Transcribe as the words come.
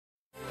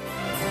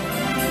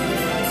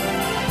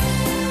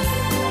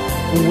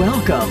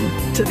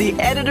Welcome to the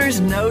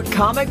Editor's Note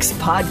Comics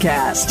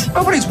Podcast.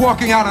 Nobody's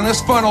walking out on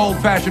this fun,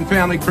 old-fashioned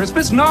family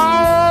Christmas.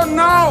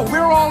 No,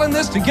 we're all in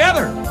this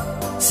together.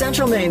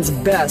 Central Maine's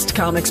best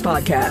comics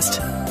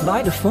podcast,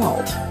 by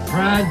default.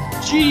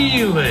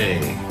 Fragile.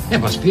 It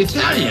must be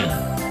Italian.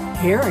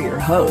 Here are your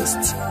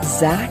hosts,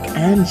 Zach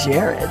and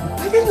Jared.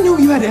 I didn't know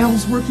you had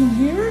elves working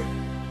here.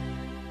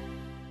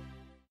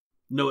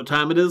 Know what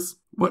time it is?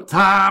 What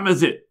time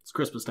is it? It's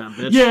Christmas time,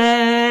 bitch.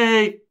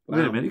 Yay! Wow.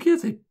 Wait a minute, you can't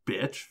say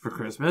bitch for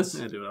Christmas.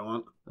 I do what I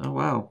want. Oh,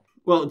 wow.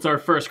 Well, it's our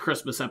first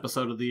Christmas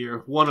episode of the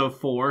year. 1 of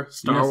 4.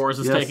 Star Wars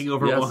is taking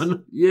over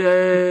 1.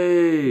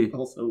 Yay!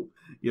 Also,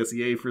 yes,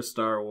 yay for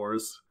Star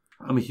Wars.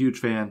 I'm a huge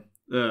fan.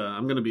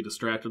 I'm going to be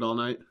distracted all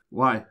night.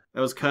 Why?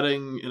 I was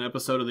cutting an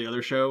episode of the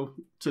other show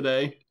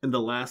today, and the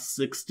last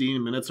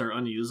 16 minutes are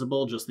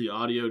unusable. Just the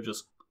audio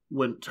just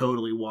went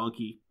totally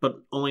wonky, but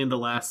only in the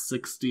last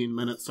 16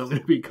 minutes, so I'm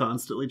going to be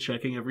constantly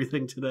checking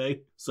everything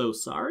today. So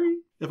sorry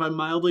if I'm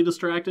mildly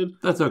distracted.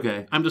 That's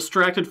okay. I'm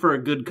distracted for a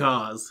good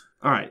cause.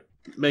 All right.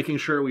 Making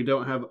sure we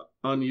don't have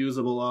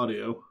unusable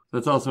audio.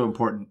 That's also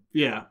important.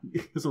 Yeah.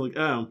 So like,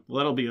 oh, well,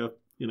 that'll be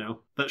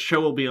that show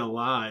will be a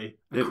lie.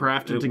 A It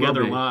crafted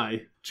together will be.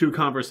 lie. 2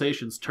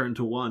 conversations turned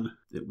to 1.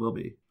 It will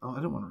be. Oh,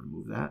 I don't want to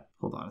remove that.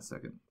 Hold on a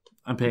second.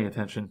 I'm paying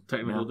attention.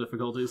 Technical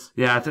difficulties.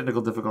 Yeah,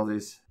 technical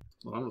difficulties.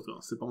 Well, I'm just going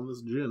to sip on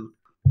this gin.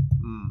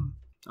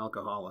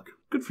 Alcoholic.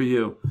 Good for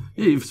you.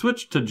 Yeah, you've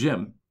switched to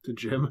Jim. To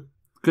Jim?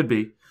 Could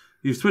be.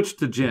 You've switched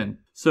to gin.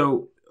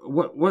 So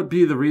what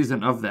be the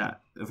reason of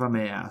that, if I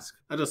may ask?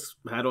 I just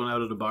had one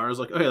out at a bar. I was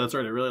like, oh yeah, that's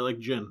right. I really like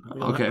gin.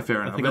 Okay,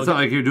 fair enough. think It's I'll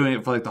not like you're doing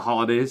it for like the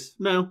holidays.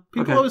 No.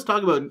 People Okay. always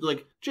talk about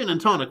like gin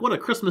and tonic. What a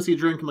Christmassy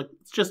drink. I'm like,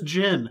 it's just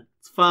gin.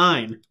 It's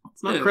fine.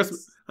 It's not Yeah,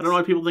 Christmas. I don't know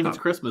why people think not-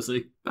 it's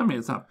Christmassy. I mean,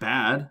 it's not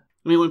bad.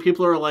 I mean, when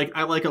people are like,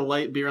 I like a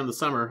light beer in the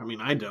summer, I mean,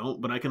 I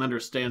don't, but I can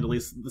understand at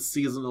least the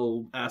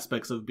seasonal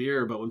aspects of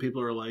beer. But when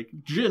people are like,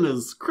 gin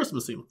is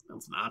Christmassy,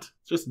 it's not.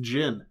 It's just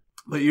gin.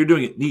 But you're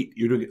doing it neat.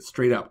 You're doing it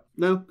straight up.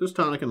 No, there's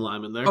tonic and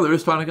lime in there. Oh, there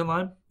is tonic and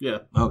lime? Yeah.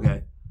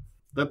 Okay.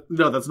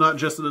 No, that's not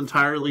just an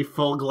entirely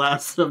full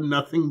glass of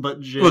nothing but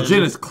gin. Well,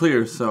 gin is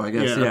clear, so I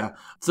guess, Yeah. yeah.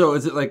 So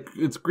is it like,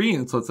 it's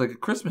green, so it's like a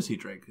Christmassy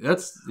drink.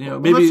 That's, Well,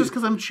 maybe that's just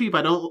because I'm cheap.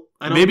 I don't.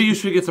 maybe you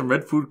should get some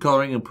red food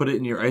coloring and put it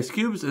in your ice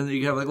cubes, and then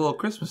you have like a little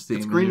Christmas theme.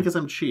 It's green because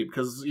I'm cheap.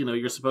 Because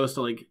you're supposed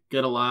to like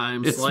get a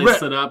lime, It's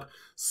slice red. it up,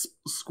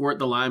 squirt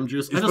the lime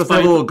juice. It's supposed to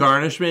have a little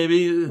garnish,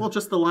 maybe? Well,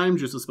 just the lime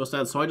juice is supposed to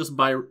add. So I just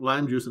buy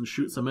lime juice and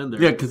shoot some in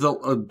there. Yeah, because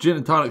a gin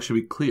and tonic should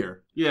be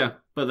clear. Yeah,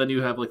 but then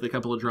you have like a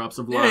couple of drops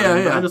of lime.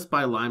 Yeah. I just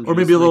buy lime juice. Or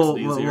maybe a It makes little,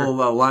 it easier.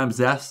 lime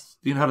zest.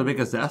 Do you know how to make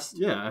a zest?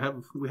 Yeah,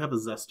 we have a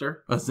zester.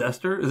 A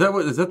zester?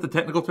 Is that the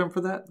technical term for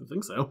that? I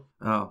think so.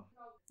 Oh,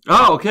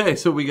 okay.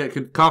 So we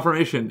get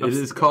confirmation. It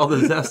is called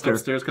a zester.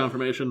 Upstairs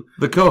confirmation.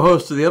 The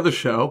co-host of the other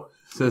show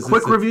says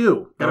Quick it's a-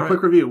 review. Got a All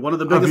quick right. review. One of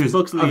the biggest your,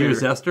 books of the year. your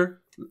zester.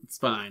 It's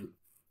fine.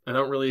 I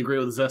don't really agree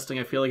with zesting.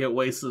 I feel like it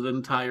wastes an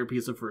entire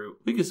piece of fruit.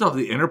 We can still have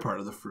the inner part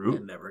of the It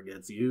fruit. never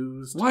gets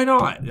used. Why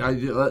not?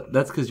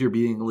 That's because you're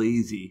being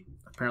lazy.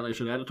 Apparently, I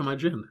should add it to my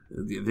gin.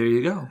 There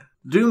you go.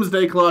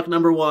 Doomsday Clock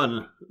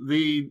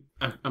 #1.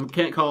 I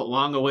can't call it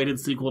long-awaited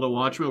sequel to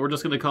Watchmen. We're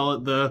just going to call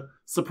it the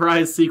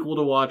surprise sequel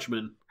to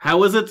Watchmen.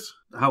 How is it?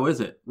 How is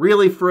it?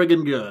 Really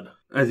friggin' good.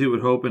 As you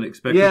would hope and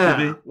expect it to Yeah.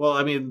 be. Well,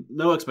 I mean,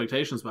 no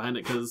expectations behind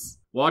it because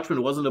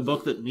Watchmen wasn't a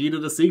book that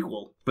needed a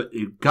sequel. But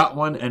you got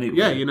one anyway.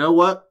 Yeah, you know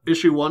what?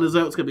 Issue 1 is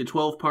out. It's going to be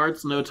 12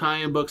 parts. No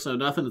tie-in books, no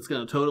nothing. It's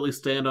going to totally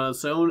stand on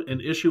its own.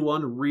 And issue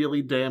 1,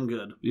 really damn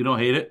good. You don't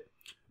hate it?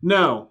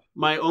 No.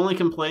 My only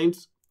complaint...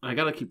 I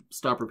gotta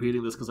stop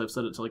repeating this because I've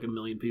said it to like 1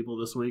 million people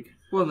this week.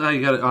 Well, now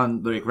you got it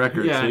on the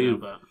record. Yeah, so I know,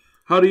 but...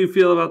 How do you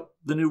feel about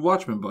the new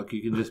Watchmen book?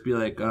 You can just be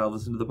like,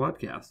 listen to the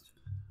podcast,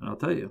 and I'll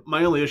tell you.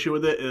 My only issue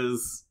with it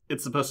is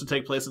it's supposed to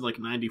take place in like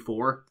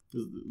 94.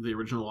 The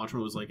original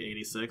Watchmen was like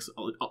 86.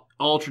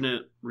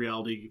 Alternate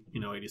reality,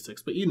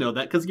 86. But you know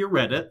that because you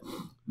read it.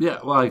 Yeah,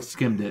 well, I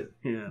skimmed it.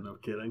 Yeah, no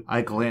kidding.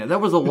 I glanced.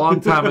 That was a long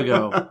time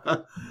ago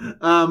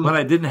when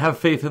I didn't have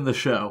faith in the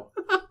show.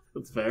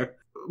 That's fair.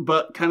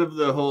 But kind of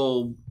the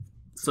whole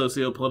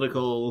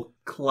socio-political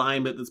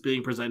climate that's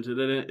being presented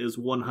in it is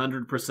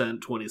 100%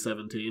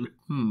 2017.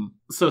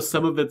 So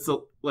some of it's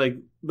like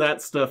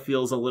that stuff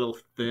feels a little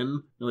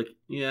thin. You're like,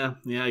 yeah,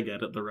 I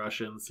get it. The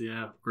Russians,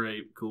 yeah,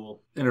 great,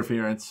 cool.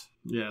 Interference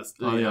Yes,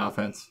 on yeah. the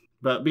offense.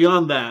 But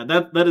beyond that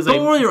that is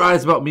Don't roll your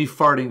eyes about me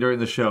farting during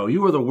the show.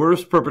 You were the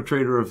worst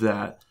perpetrator of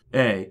that.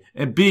 A.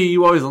 And B,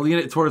 you always lean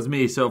it towards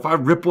me, so if I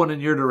rip one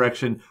in your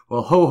direction,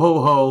 well, ho, ho,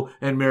 ho,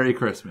 and Merry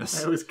Christmas.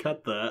 I always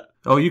cut that.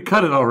 Oh, you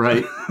cut it all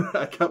right.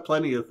 I cut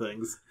plenty of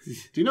things.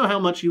 Do you know how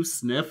much you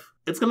sniff?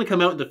 It's going to come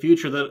out in the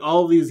future that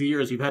all these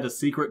years you've had a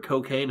secret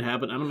cocaine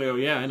habit. I'm going to go,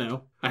 yeah, I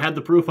know. I had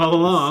the proof all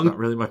along. Not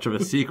really much of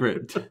a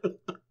secret.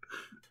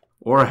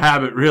 Or a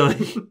habit,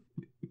 really.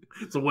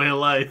 It's a way of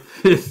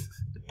life. It's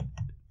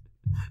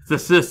a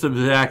system,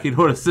 Zach. You know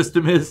what a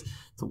system is?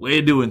 It's a way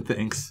of doing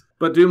things.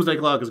 But Doomsday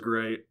Clock is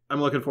great.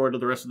 I'm looking forward to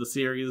the rest of the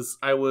series.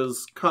 I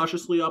was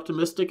cautiously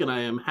optimistic, and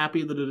I am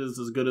happy that it is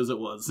as good as it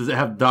was. Does it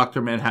have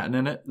Dr. Manhattan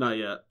in it? Not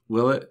yet.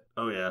 Will it?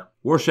 Oh, yeah.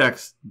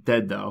 Rorschach's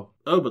dead, though.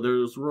 Oh, but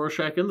there's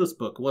Rorschach in this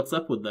book. What's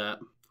up with that?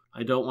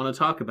 I don't want to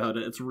talk about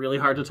it. It's really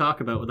hard to talk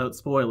about without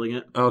spoiling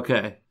it.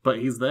 Okay. But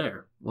he's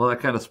there. Well,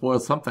 that kind of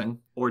spoils something.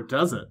 Or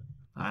does it?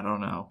 I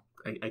don't know.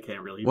 I can't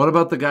really. What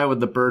about the guy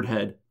with the bird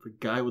head? The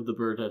guy with the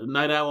bird head.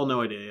 Night Owl,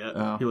 no idea yet.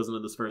 Oh. He wasn't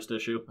in this first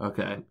issue.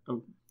 Okay.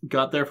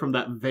 Got there from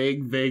that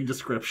vague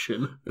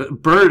description.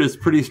 Bird is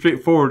pretty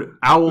straightforward.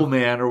 Owl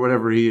man or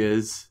whatever he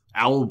is.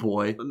 Owl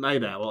boy.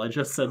 Night Owl. I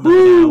just said Night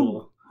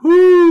Owl.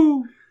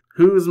 Woo!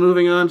 Who's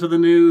moving on to the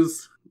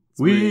news?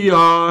 We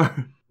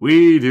are.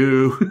 We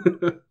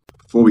do.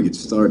 Before we get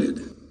started,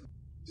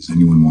 does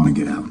anyone want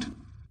to get out?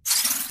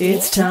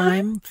 It's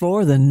time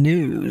for the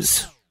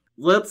news.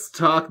 Let's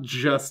talk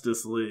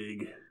Justice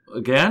League.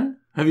 Again?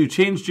 Have you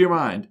changed your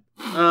mind?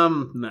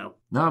 No.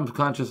 Now I'm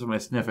conscious of my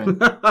sniffing.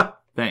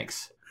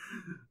 Thanks.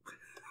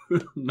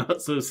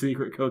 Not so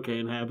secret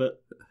cocaine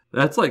habit.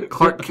 That's like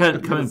Clark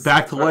Kent coming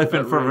back to life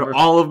in front of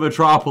all of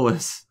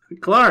Metropolis.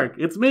 Clark,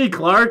 it's me,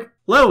 Clark.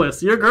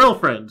 Lois, your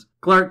girlfriend.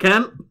 Clark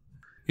Kent.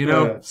 You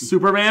know,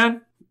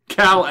 Superman,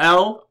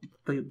 Kal-El.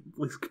 They at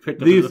least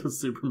picked up These- as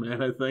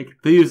Superman, I think.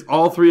 They use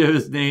all three of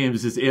his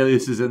names as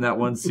aliases in that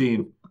one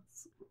scene.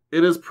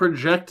 It is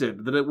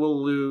projected that it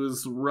will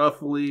lose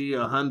roughly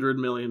 $100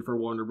 million for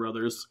Warner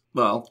Brothers.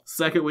 Well,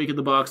 Second week at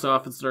the box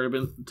office, it's already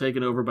been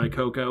taken over by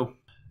Coco.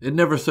 it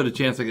never stood a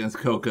chance against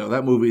Coco.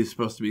 That movie is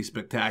supposed to be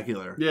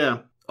spectacular.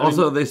 Yeah.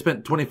 Also, they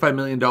spent $25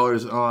 million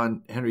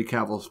on Henry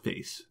Cavill's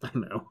face. I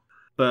know.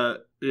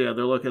 But, yeah,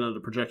 they're looking at a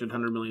projected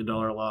 $100 million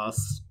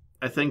loss.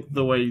 I think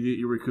the way that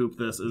you recoup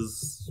this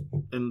is,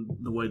 in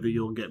the way that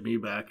you'll get me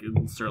back,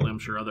 and certainly I'm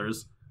sure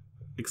others,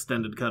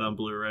 extended cut on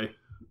Blu-ray.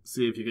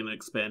 See if you can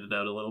expand it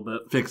out a little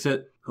bit. Fix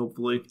it.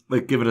 Hopefully.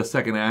 Like, give it a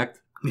second act.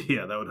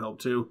 Yeah, that would help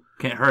too.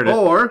 Can't hurt it.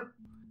 Or,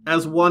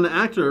 as one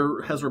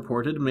actor has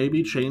reported,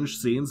 maybe change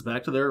scenes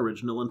back to their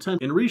original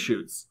intent in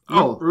reshoots.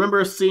 Oh.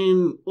 Remember a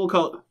scene, we'll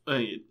call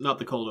it, not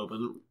the cold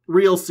open,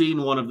 real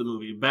scene one of the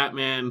movie.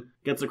 Batman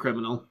gets a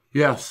criminal.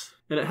 Yes.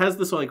 And it has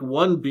this, like,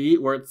 one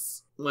beat where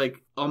it's,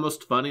 like,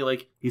 almost funny.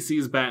 Like, he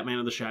sees Batman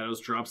in the shadows,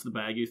 drops the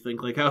bag. You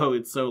think, like, oh,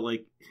 it's so,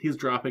 like, he's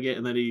dropping it.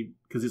 And then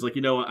because he's like,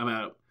 you know what, I'm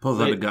out.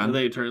 Pulls out a gun. And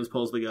then he turns,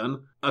 pulls the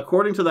gun.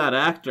 According to that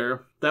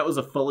actor, that was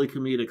a fully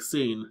comedic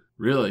scene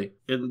Really?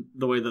 in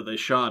the way that they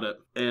shot it.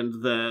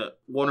 And the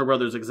Warner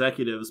Brothers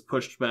executives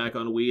pushed back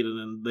on Whedon,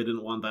 and they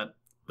didn't want that.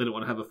 They didn't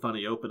want to have a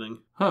funny opening.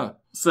 Huh.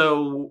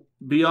 So,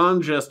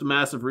 beyond just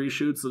massive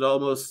reshoots, it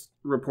almost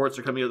reports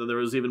are coming out that there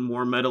was even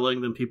more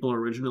meddling than people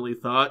originally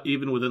thought,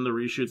 even within the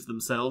reshoots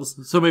themselves.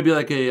 So maybe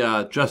like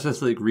a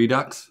Justice League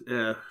Redux?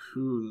 Yeah,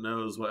 who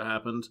knows what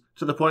happened.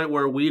 To the point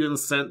where Whedon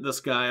sent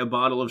this guy a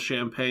bottle of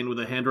champagne with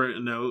a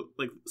handwritten note,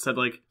 like, said,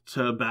 like,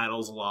 to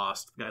battles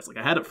lost. The guy's like,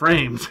 I had it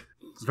framed.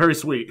 It's very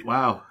sweet.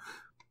 Wow.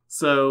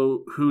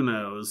 So, who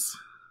knows?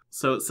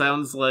 So it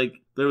sounds like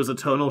there was a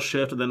tonal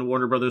shift, and then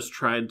Warner Brothers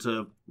tried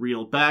to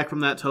reel back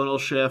from that tonal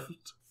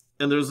shift.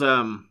 And there's,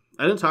 I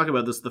didn't talk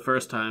about this the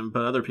first time,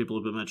 but other people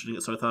have been mentioning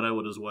it, so I thought I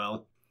would as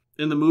well.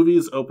 In the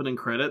movie's opening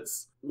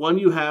credits, when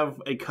you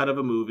have a cut of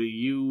a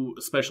movie,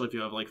 especially if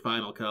you have, like,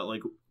 Final Cut,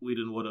 like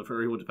Whedon would have,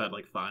 or he would have had,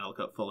 like, Final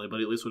Cut fully, but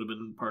he at least would have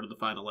been part of the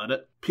final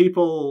edit.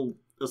 People,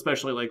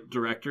 especially, like,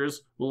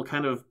 directors, will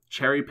kind of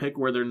cherry pick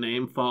where their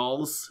name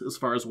falls as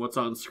far as what's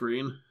on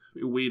screen.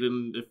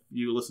 Whedon, if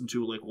you listen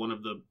to, like, one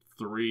of the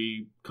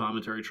 3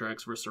 commentary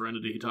tracks for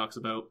Serenity, he talks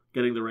about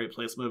getting the right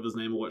placement of his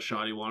name and what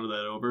shot he wanted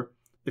that over.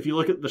 If you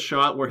look at the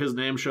shot where his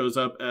name shows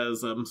up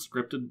as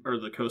scripted, or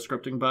the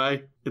co-scripting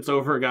by, it's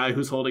over a guy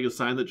who's holding a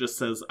sign that just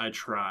says, I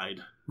tried.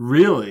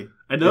 Really?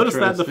 I noticed that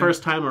the Interesting.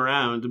 first time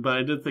around, but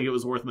I did think it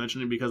was worth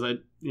mentioning because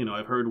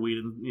I've heard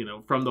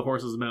Whedon, from the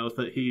horse's mouth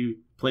that he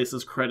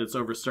places credits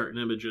over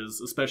certain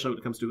images, especially when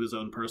it comes to his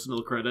own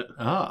personal credit.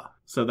 Ah.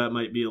 So that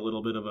might be a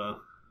little bit of a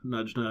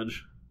nudge.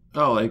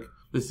 Oh, like,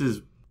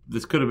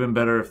 this could have been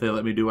better if they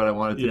let me do what I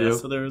wanted to do.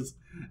 So there's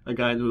a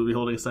guy in the movie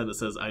holding a sign that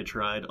says, I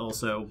tried.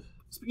 Also,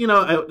 I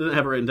didn't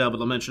have it written down, but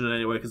I'll mention it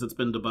anyway because it's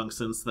been debunked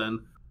since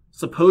then.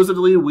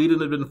 Supposedly, Whedon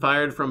had been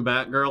fired from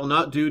Batgirl,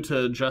 not due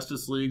to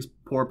Justice League's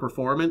poor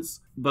performance,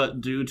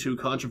 but due to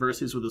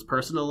controversies with his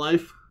personal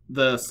life.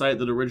 The site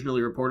that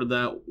originally reported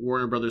that,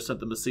 Warner Brothers sent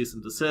them a cease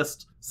and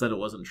desist, said it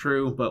wasn't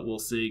true, but we'll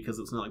see because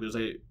it's not like there's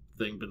anything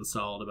been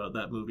solid about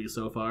that movie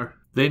so far.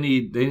 They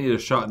need a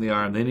shot in the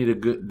arm. They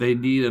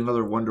need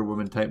another Wonder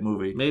Woman type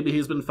movie. Maybe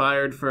he's been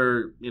fired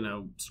for,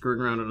 screwing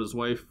around on his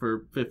wife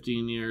for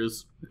 15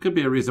 years. It could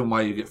be a reason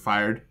why you get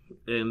fired.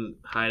 And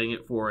hiding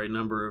it for a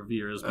number of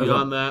years. As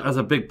Beyond that, as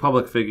a big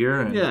public figure.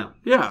 And, Yeah.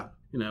 Yeah.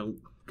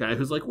 Guy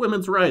who's like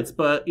women's rights,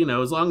 but,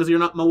 as long as you're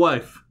not my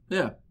wife.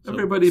 Yeah. So-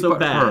 Everybody so but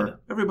bad. her.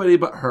 Everybody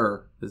but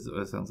her is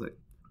what it sounds like.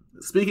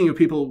 Speaking of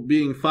people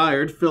being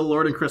fired, Phil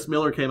Lord and Chris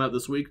Miller came out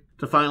this week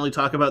to finally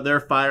talk about their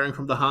firing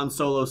from the Han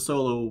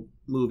Solo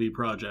movie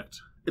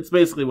project. It's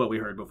basically what we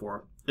heard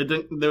before.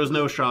 There was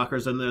no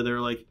shockers in there.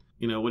 They're like,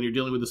 You know, when you're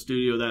dealing with a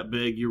studio that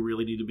big, you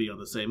really need to be on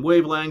the same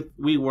wavelength.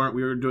 We weren't.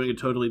 We were doing a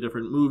totally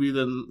different movie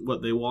than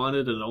what they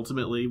wanted, and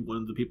ultimately,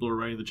 when the people who are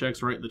writing the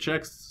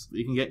checks,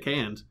 you can get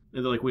canned.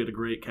 And they're like, we had a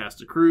great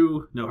cast of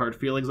crew, no hard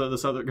feelings. And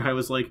this other guy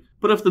was like,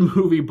 but if the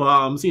movie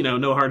bombs, you know,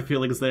 no hard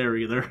feelings there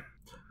either.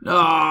 No,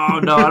 I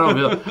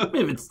don't feel.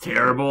 If it's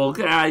terrible,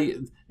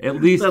 at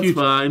least that's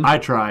fine. I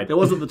tried. It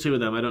wasn't the two of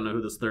them. I don't know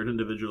who this third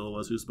individual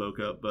was who spoke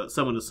up, but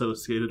someone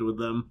associated with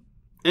them.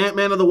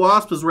 Ant-Man and the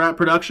Wasp is wrap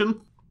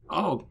production.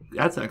 Oh,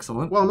 that's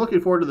excellent. Well, I'm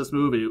looking forward to this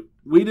movie.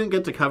 We didn't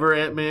get to cover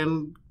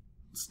Ant-Man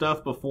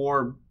stuff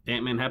before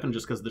Ant-Man happened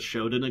just because the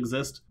show didn't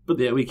exist. But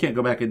yeah, we can't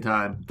go back in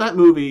time. That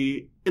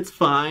movie, it's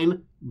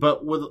fine,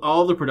 but with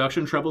all the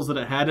production troubles that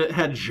it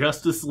had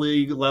Justice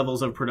League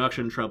levels of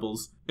production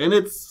troubles, and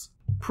it's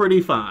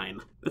pretty fine.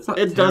 It's not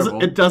it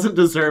terrible. It doesn't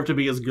deserve to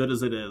be as good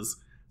as it is.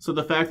 So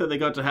the fact that they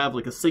got to have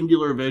like a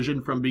singular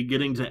vision from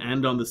beginning to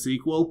end on the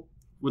sequel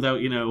without,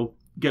 you know,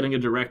 getting a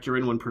director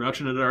in when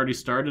production had already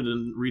started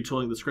and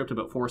retooling the script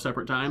about 4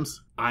 separate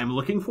times, I'm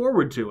looking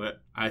forward to it.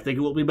 I think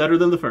it will be better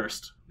than the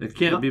first. It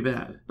can't be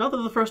bad. Not that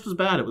the first was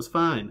bad, it was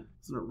fine. I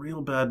was in a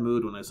real bad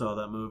mood when I saw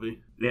that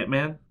movie.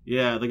 Ant-Man?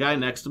 Yeah, the guy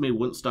next to me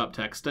wouldn't stop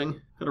texting.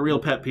 Had a real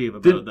pet peeve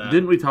about that.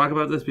 Didn't we talk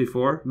about this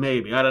before?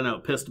 Maybe, I don't know.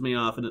 It pissed me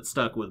off and it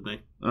stuck with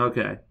me.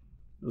 Okay.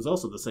 It was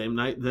also the same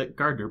night that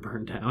Gardner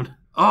burned down.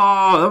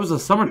 Oh, that was a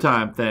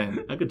summertime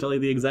thing. I could tell you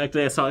the exact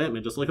day I saw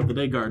Ant-Man. Just look up the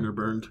day Gardner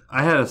burned.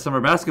 I had a summer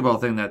basketball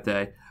thing that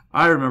day.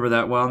 I remember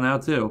that well now,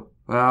 too.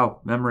 Wow,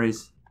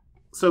 memories.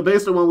 So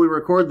based on when we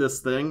record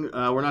this thing,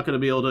 we're not going to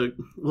be able to...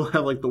 We'll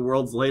have, like, the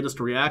world's latest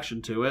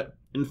reaction to it.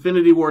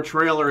 Infinity War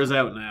trailer is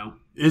out now.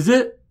 Is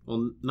it?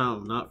 Well, no,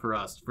 not for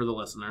us. For the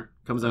listener.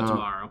 Comes out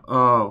tomorrow.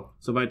 Oh.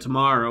 So by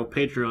tomorrow,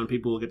 Patreon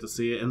people will get to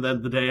see it. And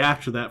then the day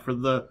after that, for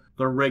the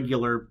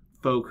regular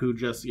folk who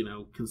just, you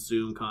know,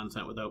 consume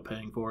content without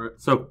paying for it.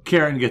 So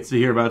Karen gets to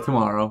hear about it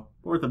tomorrow.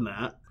 More than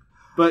that.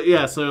 But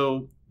yeah,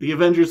 so the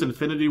Avengers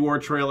Infinity War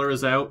trailer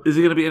is out. Is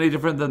it going to be any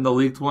different than the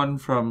leaked one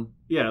from...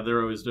 Yeah,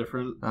 they're always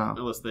different,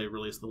 unless they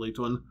release the leaked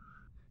one.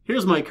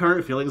 Here's my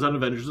current feelings on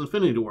Avengers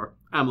Infinity War.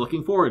 I'm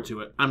looking forward to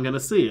it. I'm going to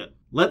see it.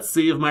 Let's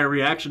see if my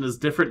reaction is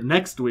different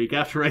next week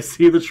after I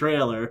see the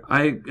trailer.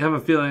 I have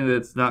a feeling that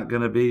it's not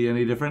going to be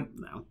any different.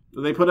 No.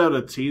 They put out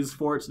a tease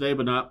for it today,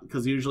 but not...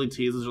 Because usually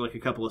teases are like a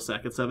couple of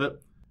seconds of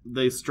it.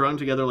 They strung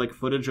together like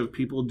footage of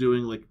people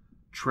doing like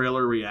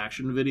trailer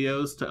reaction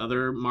videos to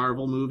other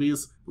Marvel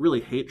movies. I really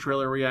hate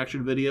trailer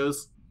reaction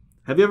videos.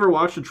 Have you ever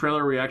watched a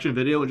trailer reaction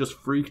video and just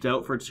freaked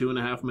out for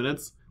 2.5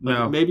 minutes? Like,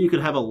 no. Maybe you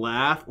could have a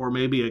laugh or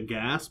maybe a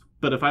gasp,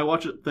 but if I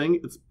watch a thing,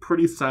 it's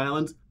pretty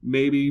silent.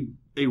 Maybe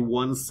a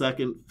 1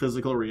 second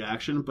physical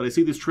reaction, but I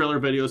see these trailer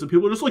videos and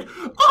people are just like,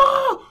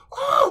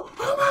 oh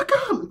my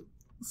god!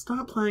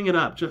 Stop playing it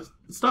up. Just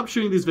stop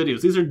shooting these videos.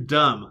 These are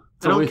dumb.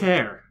 I don't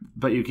care.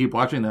 But you keep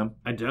watching them.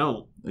 I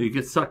don't. You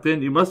get sucked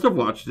in. You must have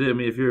watched it. I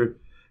mean, if you're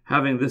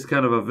having this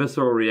kind of a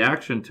visceral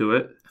reaction to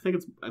it. I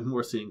think I'm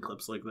more seeing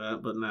clips like that,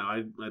 but no,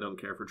 I don't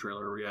care for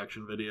trailer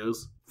reaction videos.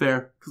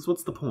 Fair. Because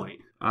what's the point?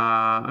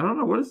 I don't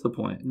know. What is the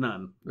point?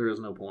 None. There is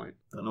no point.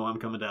 Don't know why I'm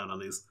coming down on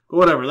these. But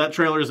whatever, that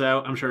trailer's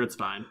out. I'm sure it's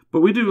fine.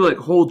 But we do like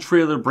whole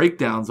trailer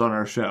breakdowns on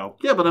our show.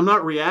 Yeah, but I'm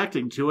not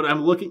reacting to it.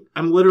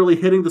 I'm literally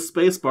hitting the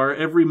spacebar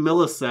every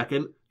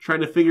millisecond trying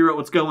to figure out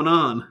what's going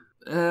on.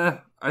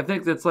 I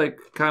think that's like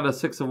kind of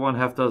 6 of one,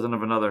 half dozen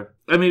of another.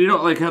 I mean, you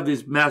don't like have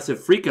these massive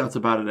freakouts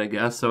about it, I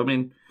guess. So, I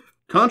mean...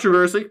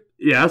 Controversy.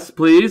 Yes,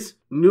 please.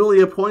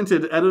 Newly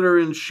appointed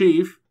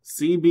editor-in-chief,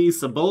 C.B.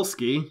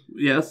 Cebulski,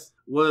 yes,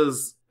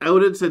 was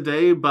outed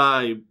today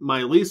by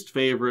my least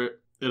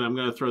favorite, and I'm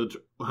going to throw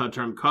the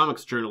term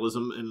comics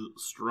journalism in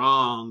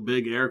strong,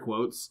 big air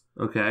quotes.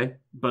 Okay.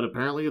 But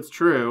apparently it's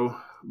true.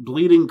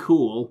 Bleeding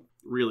Cool.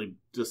 Really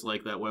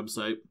dislike that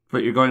website.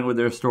 But you're going with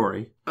their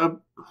story.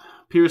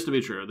 Appears to be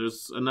true.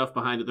 There's enough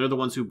behind it. They're the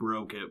ones who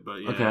broke it,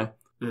 but yeah. Okay.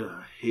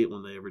 I hate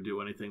when they ever do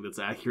anything that's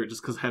accurate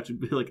just because I have to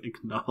be like,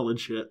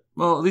 acknowledge it.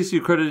 Well, at least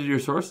you credited your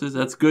sources.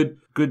 That's good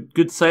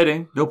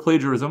citing. No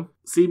plagiarism.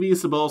 C.B.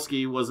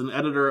 Cebulski was an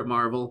editor at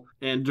Marvel,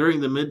 and during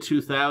the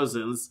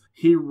mid-2000s,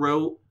 he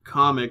wrote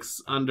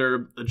comics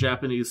under a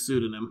Japanese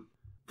pseudonym.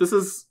 This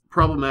is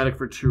problematic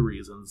for 2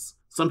 reasons.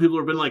 Some people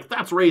have been like,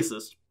 that's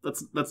racist.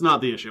 That's not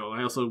the issue.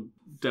 I also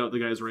doubt the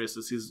guy's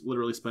racist. He's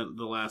literally spent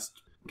the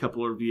last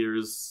couple of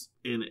years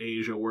in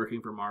Asia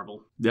working for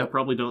Marvel. Yep.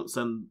 Probably don't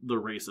send the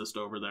racist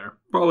over there.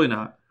 Probably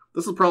not.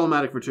 This is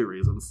problematic for 2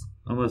 reasons.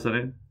 I'm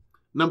listening.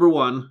 Number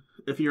 1,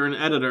 if you're an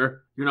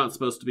editor, you're not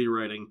supposed to be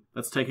writing.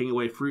 That's taking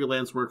away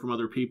freelance work from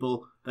other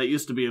people. That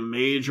used to be a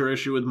major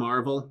issue with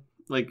Marvel.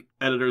 Like,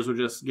 editors would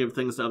just give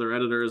things to other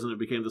editors, and it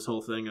became this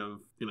whole thing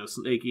of,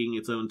 snaking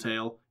its own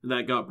tail. And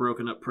that got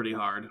broken up pretty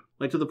hard.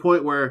 Like, to the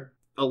point where,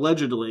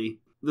 allegedly,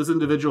 this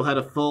individual had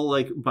a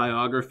full,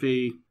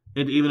 biography,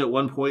 and even at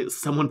one point,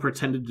 someone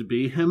pretended to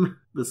be him,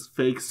 this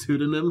fake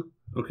pseudonym.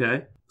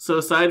 Okay. So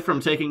aside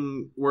from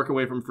taking work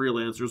away from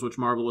freelancers, which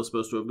Marvel was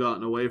supposed to have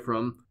gotten away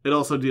from, it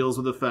also deals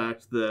with the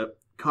fact that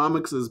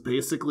comics is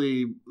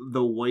basically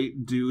the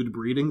white dude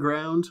breeding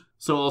ground.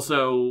 So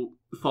also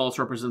false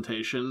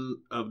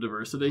representation of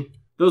diversity.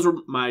 Those were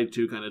my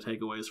two kind of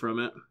takeaways from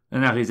it.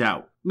 And now he's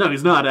out. No,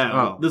 he's not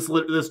out.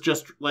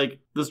 Oh.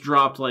 This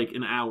dropped like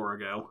an hour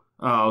ago.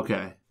 Oh,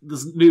 okay.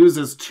 This news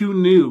is too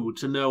new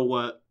to know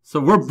what. So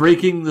we're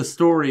breaking the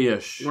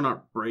story-ish. We're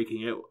not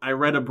breaking it. I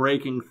read a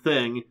breaking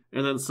thing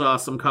and then saw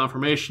some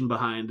confirmation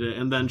behind it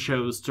and then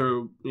chose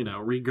to,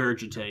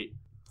 regurgitate.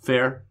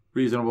 Fair?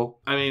 Reasonable?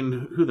 I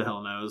mean, who the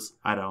hell knows?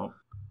 I don't.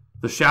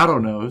 The Shadow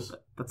knows.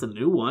 That's a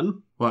new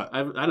one. What?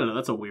 I don't know.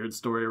 That's a weird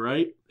story,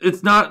 right?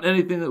 It's not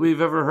anything that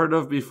we've ever heard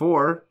of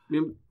before. I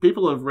mean,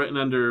 people have written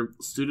under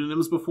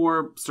pseudonyms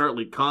before,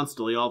 certainly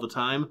constantly all the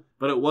time,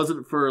 but it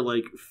wasn't for,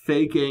 like,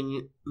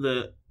 faking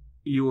that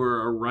you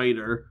were a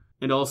writer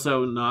and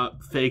also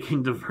not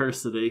faking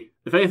diversity.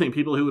 If anything,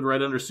 people who would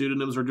write under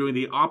pseudonyms are doing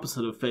the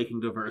opposite of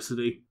faking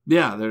diversity.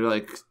 Yeah, they're,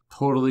 like,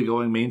 totally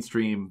going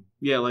mainstream.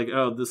 Yeah, like,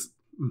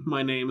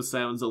 my name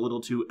sounds a little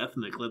too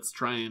ethnic. Let's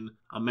try and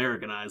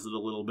Americanize it a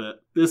little bit.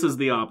 This is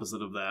the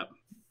opposite of that.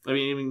 I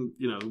mean,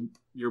 even,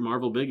 your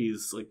Marvel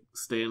biggies, like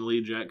Stan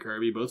Lee, Jack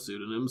Kirby, both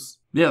pseudonyms.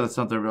 Yeah, that's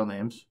not their real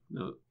names.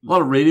 No. A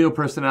lot of radio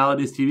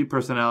personalities, TV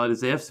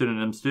personalities, they have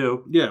pseudonyms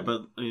too. Yeah,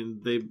 but, I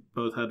mean, they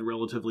both had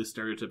relatively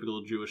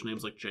stereotypical Jewish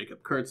names like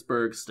Jacob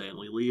Kurtzberg,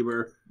 Stanley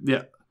Lieber.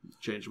 Yeah.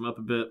 Change them up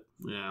a bit.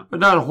 Yeah. But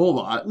not a whole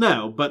lot.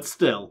 No, but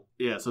still.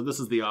 Yeah, so this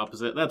is the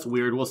opposite. That's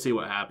weird. We'll see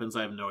what happens.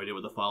 I have no idea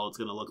what the fallout's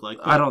going to look like.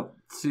 I don't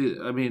see...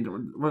 I mean,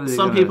 what are they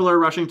Some people are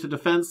rushing to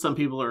defense. Some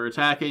people are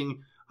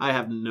attacking. I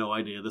have no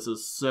idea. This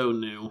is so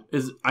new.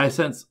 I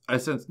sense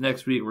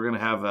next week we're going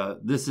to have a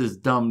This Is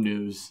Dumb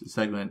News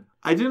segment.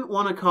 I didn't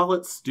want to call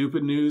it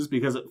stupid news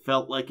because it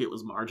felt like it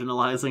was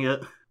marginalizing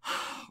it.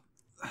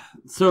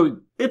 So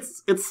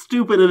it's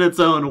stupid in its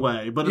own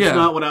way, but it's Yeah.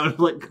 not what I would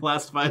like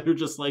classify it.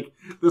 Just like,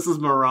 this is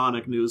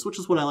moronic news, which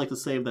is what I like to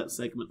save that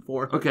segment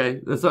for.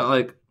 okay, that's not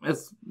like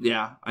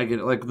I get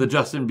it. Like the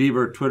Justin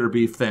Bieber Twitter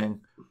beef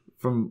thing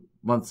from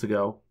months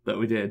ago that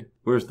we did.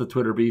 Where's the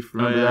Twitter beef?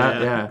 Remember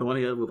that? Yeah. The one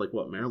he had with like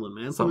Marilyn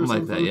Manson Something or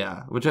like that,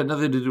 yeah. Which had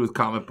nothing to do with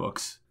comic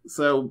books.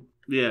 So,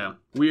 yeah,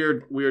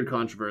 weird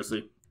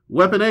controversy.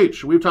 Weapon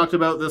H, we've talked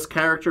about this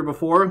character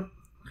before.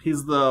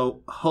 He's the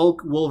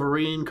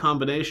Hulk-Wolverine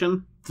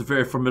combination. It's a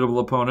very formidable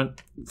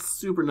opponent.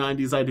 Super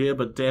 90s idea,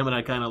 but damn it,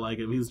 I kind of like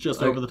him. He's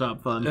just over the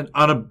top fun.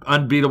 An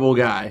unbeatable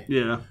guy.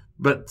 Yeah.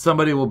 But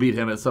somebody will beat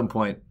him at some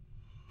point.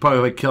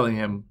 Probably by killing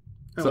him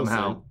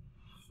somehow.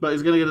 But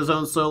he's going to get his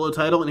own solo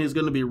title, and he's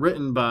going to be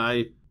written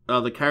by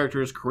the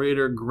character's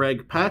creator,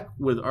 Greg Pak,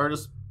 with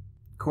artist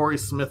Corey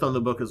Smith on the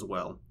book as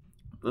well.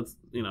 That's,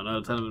 not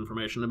a ton of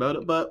information about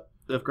it, but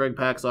if Greg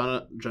Pak's on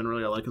it,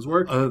 generally I like his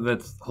work.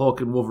 That's Hulk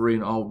and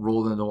Wolverine all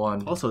rolled into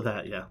one. Also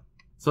that, yeah.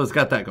 So it's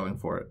got that going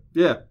for it.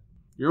 Yeah.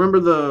 You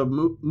remember the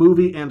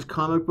movie and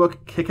comic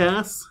book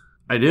Kick-Ass?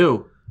 I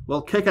do.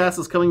 Well, Kick-Ass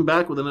is coming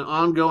back with an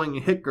ongoing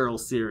Hit Girl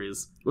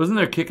series. Wasn't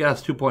there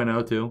Kick-Ass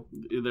 2.0 too?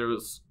 There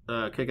was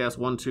Kick-Ass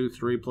 1, 2,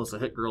 3 plus a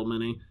Hit Girl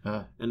mini.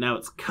 And now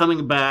it's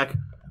coming back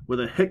with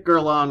a Hit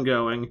Girl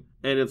ongoing.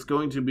 And it's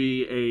going to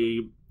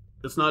be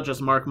it's not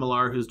just Mark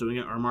Millar who's doing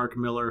it, or Mark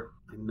Miller.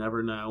 I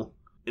never know.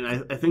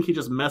 And I think he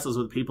just messes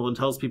with people and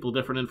tells people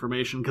different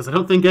information, because I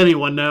don't think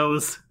anyone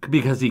knows.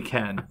 Because he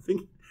can. I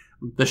think...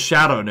 The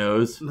Shadow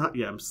knows.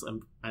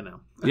 I know.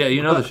 Yeah,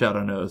 the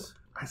Shadow knows.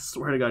 I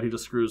swear to God, he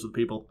just screws with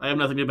people. I have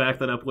nothing to back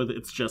that up with.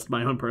 It's just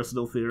my own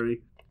personal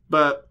theory.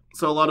 But,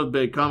 so a lot of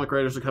big comic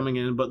writers are coming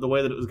in, but the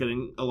way that it was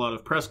getting a lot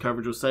of press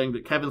coverage was saying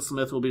that Kevin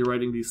Smith will be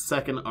writing the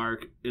second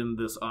arc in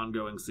this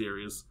ongoing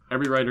series.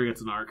 Every writer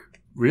gets an arc.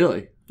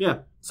 Really? Yeah,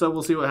 so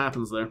we'll see what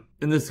happens there.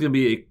 And this is going to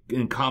be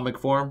in comic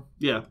form?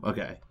 Yeah.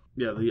 Okay.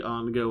 Yeah, the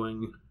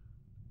ongoing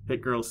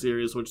Hit Girl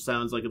series, which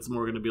sounds like it's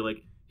more going to be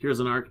like, here's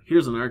an arc,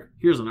 here's an arc,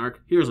 here's an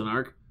arc, here's an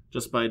arc,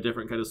 just by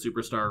different kind of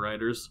superstar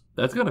writers.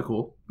 That's kind of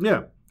cool.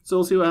 Yeah, so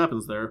we'll see what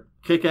happens there.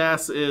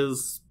 Kick-Ass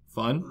is...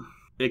 fun.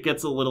 It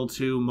gets a little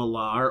too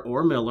Millar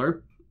or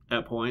Miller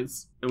at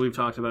points, and we've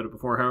talked about it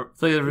before. How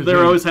like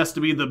there always has to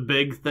be the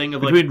big thing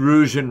of between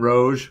Rouge and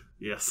Rouge.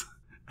 Yes.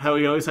 How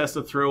he always has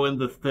to throw in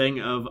the thing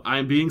of,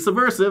 I'm being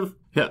subversive.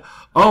 Yeah.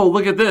 Oh,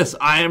 look at this.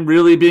 I am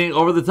really being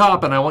over the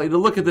top, and I want you to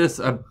look at this.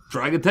 I'm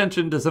drawing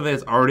attention to something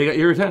that's already got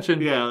your attention.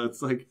 Yeah,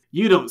 it's like,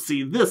 you don't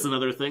see this and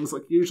other things.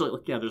 Like, usually,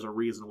 yeah, there's a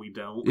reason we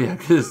don't. Yeah,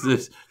 because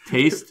this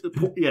taste.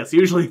 Yes,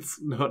 usually it's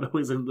not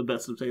always in the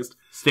best of taste.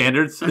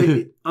 Standards. I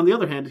mean, on the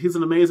other hand, he's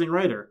an amazing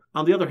writer.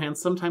 On the other hand,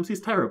 sometimes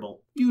he's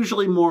terrible.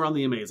 Usually more on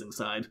the amazing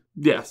side.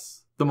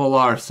 Yes. The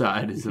Millar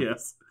side is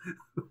yes.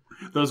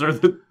 Those are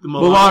the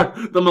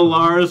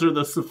Millars are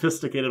the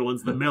sophisticated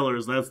ones. The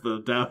Millers, that's the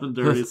down and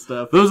dirty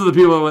stuff. Those are the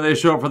people when they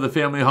show up for the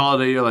family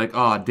holiday, you're like,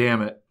 oh,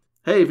 damn it.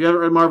 Hey, if you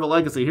haven't read Marvel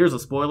Legacy, here's a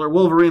spoiler.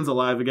 Wolverine's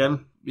alive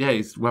again. Yeah,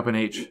 he's Weapon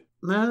H.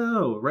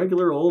 No,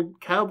 regular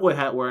old cowboy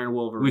hat wearing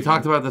Wolverine. We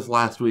talked about this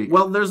last week.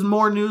 Well, there's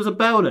more news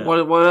about it.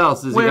 What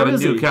else? Has he got a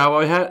new he?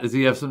 cowboy hat? Does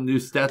he have some new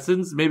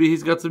Stetsons? Maybe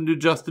he's got some new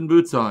Justin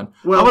boots on.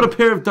 Well, how about a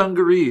pair of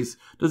dungarees?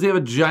 Does he have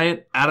a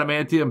giant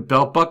adamantium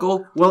belt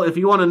buckle? Well, if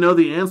you want to know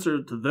the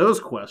answer to those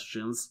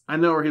questions, I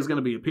know where he's going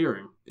to be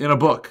appearing. In a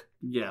book.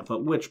 Yeah,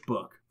 but which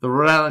book? The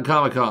Rhode Island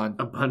Comic Con.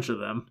 A bunch of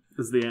them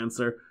is the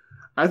answer.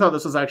 I thought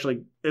this was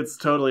actually, it's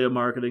totally a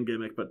marketing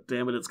gimmick, but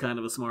damn it, it's kind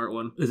of a smart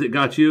one. Is it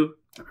got you?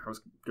 I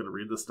was going to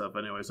read this stuff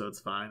anyway, so it's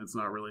fine. It's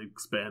not really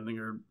expanding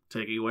or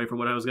taking away from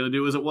what I was going to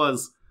do as it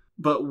was.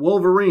 But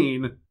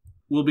Wolverine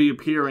will be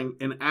appearing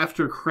in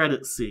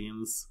after-credit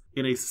scenes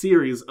in a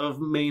series of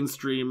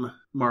mainstream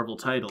Marvel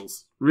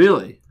titles.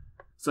 Really?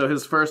 So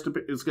his first,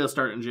 it's going to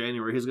start in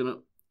January. He's going to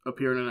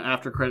appear in an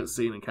after-credit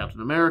scene in Captain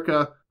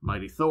America,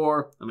 Mighty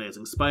Thor,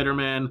 Amazing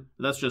Spider-Man.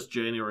 That's just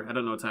January. I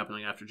don't know what's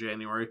happening after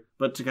January.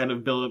 But to kind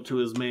of build up to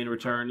his main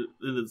return,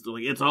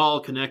 it's all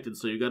connected,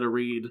 so you got to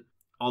read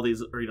all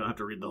these, or you don't have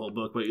to read the whole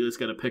book, but you just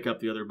got to pick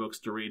up the other books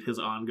to read his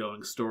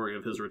ongoing story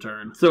of his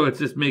return. So it's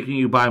just making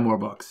you buy more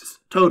books.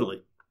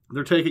 Totally.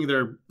 They're taking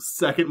their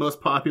second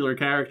most popular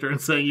character and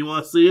saying, you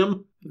want to see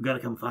him? You've got to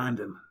come find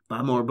him.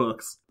 Buy more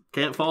books.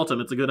 Can't fault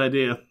him. It's a good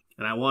idea.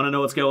 And I want to know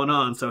what's going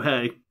on, so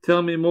hey.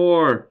 Tell me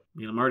more.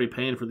 I'm already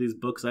paying for these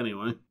books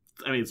anyway.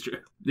 I mean, it's true.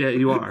 Yeah,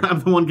 you are. I'm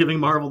the one giving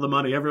Marvel the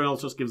money. Everyone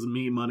else just gives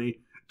me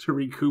money to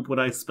recoup what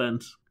I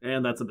spent.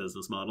 And that's a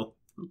business model.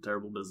 A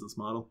terrible business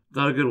model.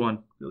 Not a good one.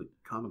 Really,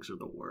 comics are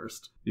the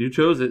worst. You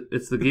chose it.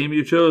 It's the game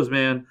you chose,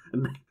 man.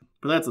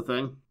 But that's the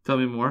thing. Tell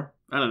me more.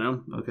 I don't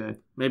know. Okay.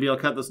 Maybe I'll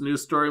cut this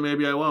news story,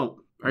 maybe I won't.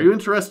 Are you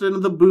interested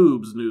in the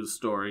boobs news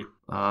story?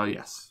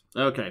 Yes.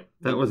 Okay.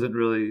 That wasn't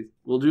really...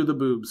 We'll do the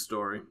boobs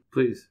story.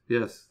 Please,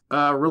 yes.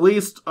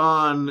 Released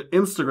on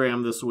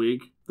Instagram this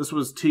week. This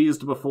was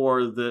teased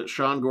before that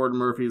Sean Gordon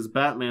Murphy's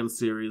Batman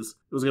series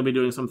was going to be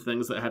doing some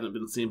things that hadn't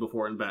been seen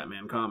before in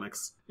Batman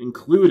comics,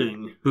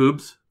 including...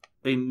 Boobs?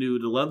 A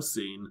nude love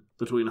scene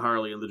between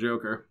Harley and the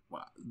Joker.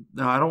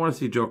 No, I don't want to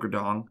see Joker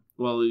dong.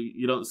 Well,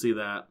 you don't see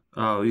that.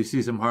 Oh, you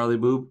see some Harley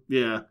boob?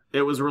 Yeah.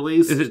 It was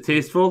released... Is it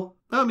tasteful?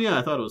 Yeah,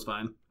 I thought it was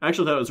fine. I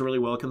actually thought it was a really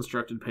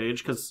well-constructed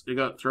page, because it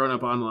got thrown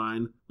up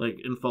online,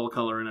 in full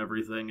color and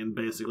everything, and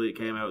basically it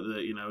came out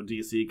that,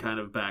 DC kind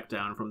of backed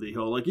down from the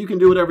whole, you can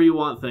do whatever you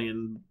want thing,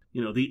 and,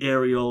 the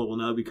areola will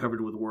now be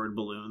covered with word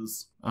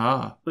balloons.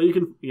 Ah. But you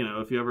can,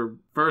 if you ever...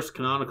 First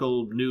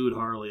canonical nude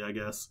Harley, I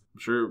guess. I'm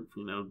sure,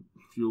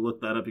 if you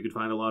look that up, you could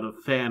find a lot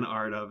of fan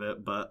art of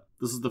it, but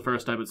this is the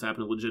first time it's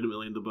happened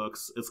legitimately in the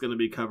books. It's going to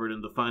be covered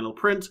in the final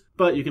print,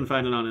 but you can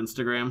find it on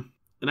Instagram.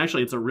 And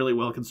actually, it's a really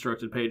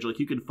well-constructed page.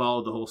 You can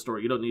follow the whole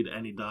story. You don't need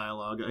any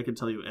dialogue. I can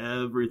tell you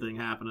everything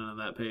happening on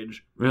that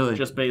page. Really?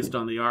 Just based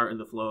on the art and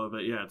the flow of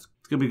it. Yeah, it's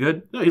going to be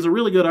good? No, he's a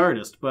really good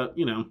artist, but,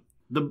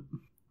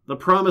 the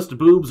promised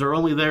boobs are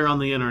only there on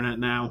the internet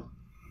now.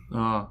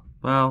 Oh,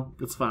 well.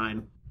 It's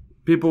fine.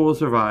 People will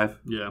survive.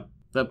 Yeah.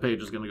 That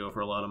page is going to go for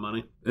a lot of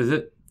money. Is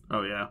it?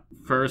 Oh, yeah.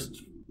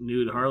 First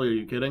nude Harley, are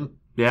you kidding?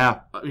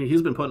 Yeah. I mean,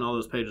 he's been putting all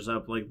those pages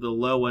up. The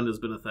low end has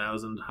been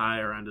 1,000.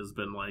 Higher end has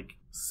been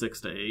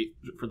 6 to 8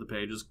 for the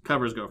pages.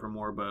 Covers go for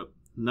more, but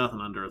nothing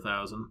under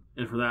 1,000.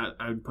 And for that,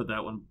 I would put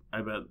that one,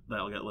 I bet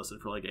that'll get listed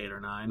for 8 or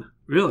 9.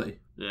 Really?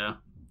 Yeah.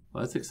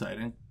 Well, that's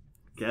exciting.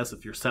 Guess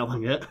if you're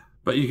selling it.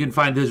 But you can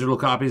find digital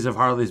copies of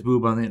Harley's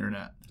boob on the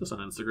internet. Just on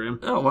Instagram.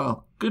 Oh,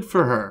 well. Good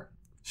for her.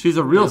 She's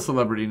a real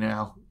celebrity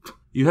now.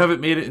 You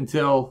haven't made it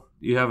until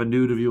you have a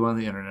nude of you on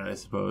the internet, I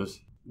suppose.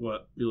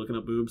 What? You looking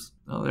at boobs?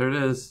 Oh, there it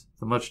is.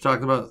 The much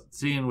talked about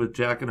scene with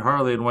Jack and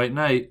Harley in White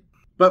Knight.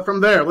 But from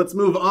there, let's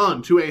move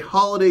on to a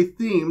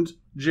holiday-themed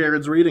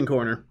Jared's Reading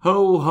Corner.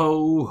 Ho,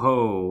 ho,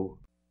 ho.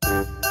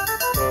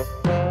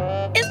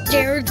 It's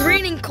Jared's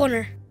Reading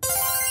Corner.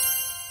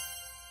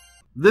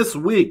 This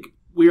week,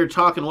 we are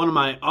talking one of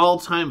my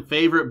all-time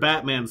favorite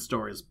Batman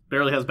stories.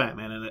 Barely has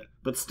Batman in it,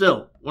 but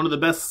still, one of the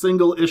best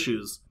single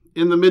issues.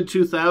 In the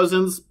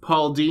mid-2000s,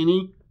 Paul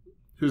Dini,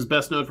 who's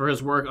best known for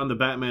his work on the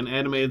Batman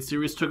animated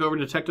series, took over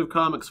Detective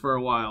Comics for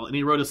a while, and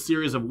he wrote a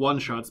series of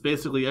one-shots.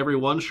 Basically, every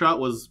one-shot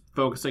was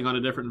focusing on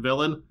a different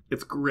villain.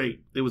 It's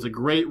great. It was a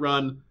great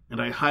run,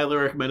 and I highly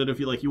recommend it if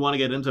you want to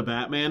get into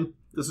Batman.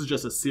 This is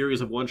just a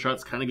series of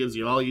one-shots, kind of gives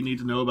you all you need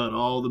to know about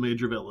all the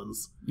major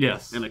villains.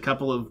 Yes. And a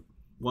couple of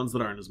ones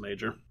that aren't as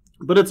major.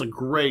 But it's a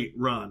great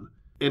run,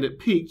 and it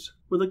peaked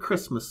with a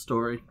Christmas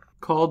story.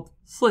 Called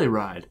Sleigh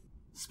Ride.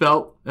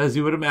 Spelt as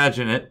you would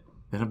imagine it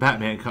in a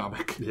Batman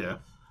comic. Yeah.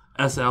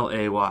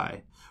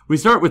 S-L-A-Y. We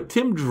start with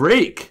Tim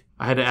Drake.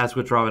 I had to ask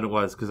which Robin it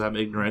was because I'm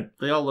ignorant.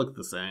 They all look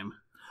the same.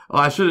 Oh,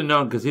 I should have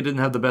known because he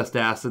didn't have the best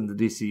ass in the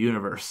DC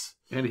universe.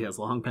 And he has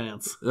long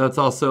pants. That's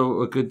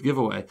also a good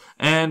giveaway.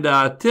 And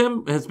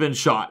Tim has been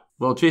shot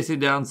while chasing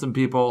down some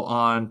people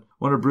on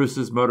one of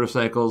Bruce's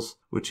motorcycles,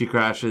 which he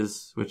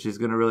crashes, which is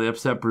going to really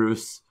upset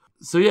Bruce.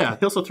 So yeah.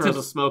 He also throws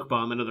a smoke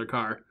bomb into their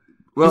car.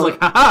 Well, he's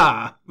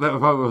ha-ha! That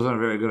probably wasn't a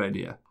very good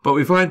idea. But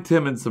we find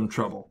Tim in some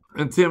trouble.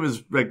 And Tim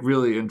is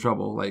really in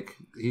trouble.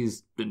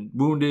 He's been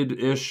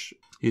wounded-ish.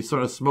 He's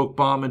sort of smoke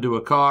bomb into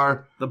a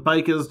car. The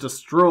bike is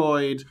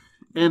destroyed,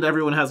 and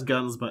everyone has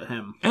guns but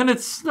him. And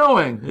it's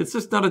snowing. It's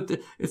just not a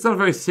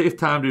very safe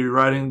time to be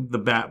riding the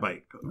Bat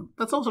bike.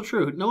 That's also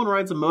true. No one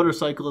rides a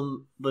motorcycle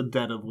in the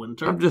dead of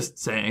winter. I'm just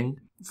saying.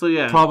 So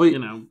yeah, probably,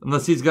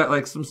 unless he's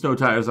got some snow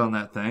tires on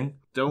that thing.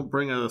 Don't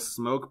bring a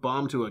smoke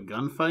bomb to a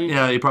gunfight.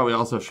 Yeah, he probably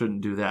also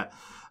shouldn't do that.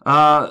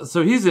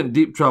 So he's in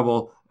deep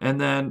trouble. And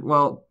then,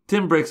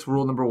 Tim breaks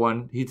rule number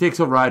 1. He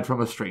takes a ride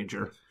from a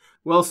stranger.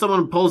 Well,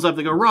 someone pulls up,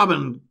 they go,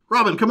 Robin,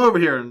 come over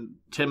here. And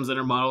Tim's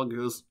inner monologue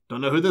goes,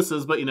 don't know who this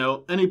is, but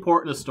any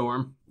port in a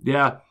storm.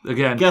 Yeah,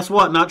 again. Guess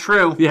what? Not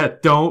true. Yeah,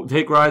 don't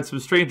take rides from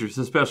strangers,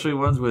 especially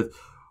ones with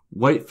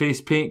white face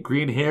paint,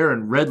 green hair,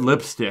 and red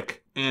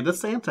lipstick. And a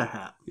Santa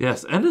hat.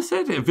 Yes, and a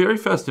Santa, very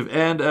festive,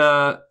 and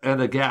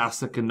a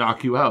gas that can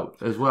knock you out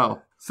as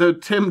well. So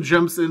Tim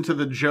jumps into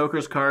the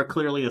Joker's car,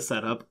 clearly a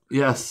setup.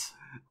 Yes.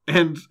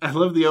 And I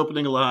love the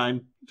opening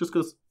line. He just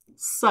goes,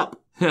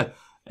 sup. And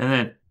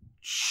then,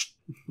 shh.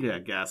 Yeah,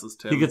 gasses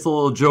Tim. He gets a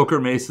little Joker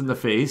mace in the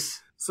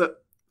face. So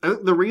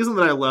the reason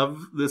that I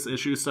love this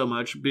issue so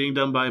much, being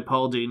done by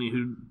Paul Dini,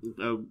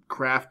 who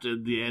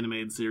crafted the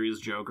animated series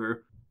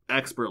Joker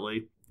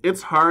expertly,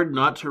 it's hard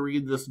not to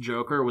read this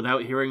Joker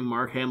without hearing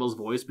Mark Hamill's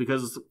voice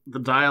because the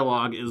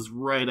dialogue is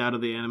right out of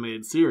the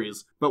animated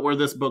series. But where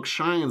this book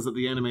shines that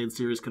the animated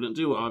series couldn't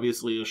do,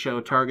 obviously a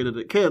show targeted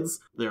at kids,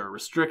 there are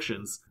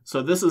restrictions.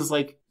 So this is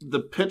like the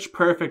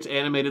pitch-perfect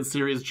animated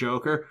series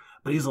Joker,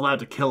 but he's allowed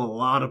to kill a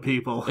lot of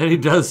people. And he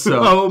does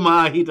so. Oh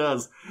my, he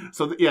does.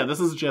 So this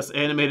is just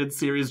animated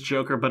series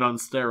Joker, but on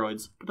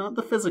steroids. But not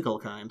the physical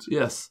kind.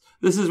 Yes.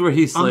 This is where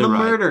he's sleigh on the ride.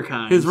 Murder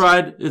kind. His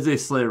ride is a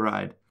sleigh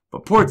ride.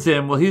 But poor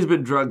Tim, well, he's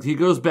been drugged. He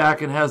goes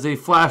back and has a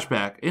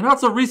flashback. A not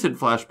so recent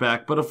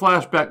flashback, but a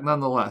flashback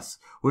nonetheless,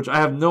 which I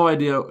have no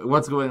idea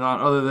what's going on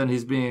other than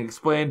he's being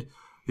explained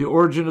the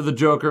origin of the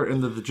Joker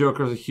and that the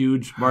Joker is a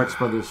huge Marx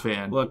Brothers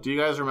fan. Look, do you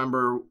guys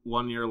remember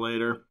 1 year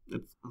later?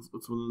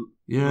 It's when,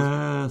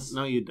 yes.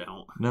 No, you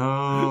don't.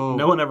 No.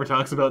 No one ever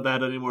talks about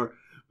that anymore.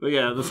 But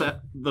yeah,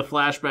 the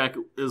flashback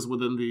is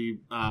within the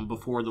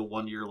before the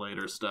 1 year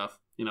later stuff.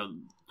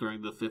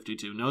 During the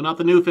 52. No, not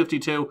the new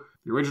 52.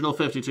 The original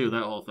 52,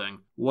 that whole thing.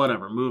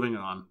 Whatever, moving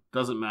on.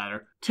 Doesn't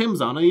matter.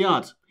 Tim's on a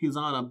yacht. He's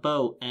on a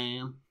boat,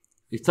 and...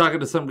 He's talking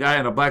to some guy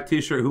in a black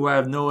t-shirt who I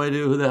have no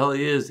idea who the hell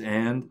he is,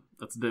 and...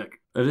 That's Dick.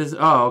 It is?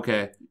 Oh,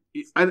 okay.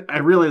 I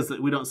realize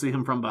that we don't see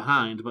him from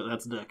behind, but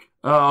that's Dick.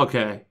 Oh,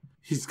 okay.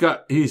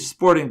 He's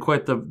sporting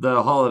quite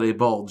the holiday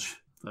bulge.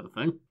 Is that a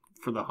thing?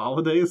 For the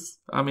holidays?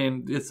 I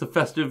mean, it's a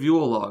festive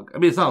Yule log. I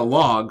mean, it's not a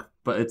log,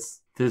 but it's...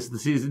 'Tis the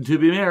season to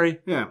be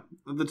merry. Yeah.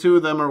 The two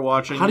of them are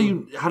watching... How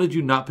did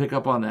you not pick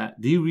up on that?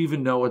 Do you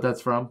even know what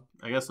that's from?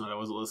 I guess not. I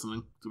wasn't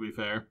listening, to be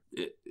fair.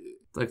 It's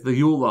like the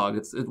Yule log.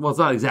 It's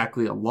not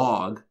exactly a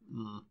log.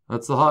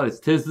 That's the holidays.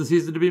 'Tis the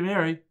season to be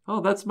merry.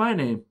 Oh, that's my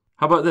name.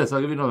 How about this?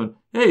 I'll give you another one.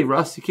 Hey,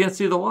 Russ, you can't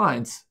see the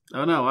lines.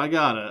 Oh, no, I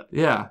got it.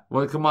 Yeah.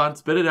 Well, come on,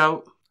 spit it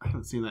out. I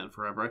haven't seen that in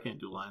forever. I can't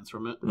do lines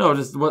from it. No,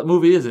 just what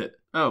movie is it?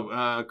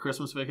 Oh,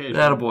 Christmas Vacation.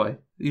 Attaboy.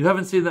 You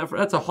haven't seen that?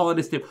 That's a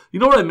holiday staple. You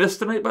know what I missed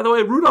tonight, by the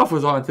way? Rudolph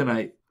was on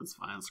tonight. That's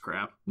fine. It's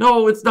crap.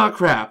 No, it's not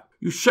crap.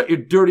 You shut your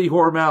dirty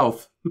whore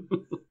mouth.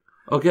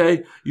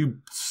 Okay? You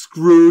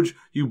Scrooge,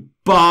 you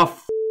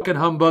buff fucking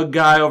humbug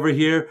guy over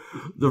here.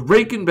 The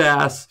Rankin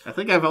Bass. I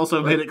think I've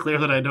also made it clear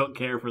that I don't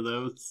care for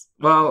those.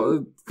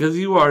 Well, because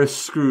you are a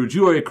Scrooge.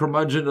 You are a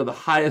curmudgeon of the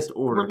highest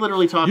order. We're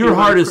literally talking Your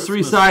about heart is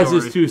Christmas 3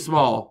 sizes story. too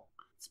small.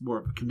 It's more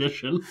of a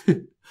condition.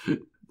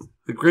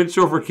 The Grinch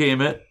overcame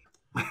it.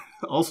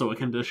 Also a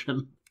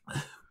condition.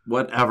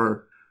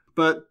 Whatever.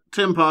 But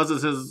Tim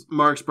pauses his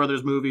Marx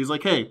Brothers movie. He's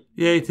like, hey.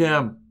 Yay,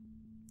 Tim.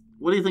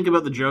 What do you think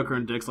about the Joker?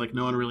 And Dick's like,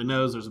 no one really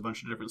knows. There's a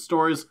bunch of different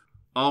stories.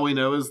 All we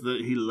know is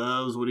that he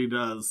loves what he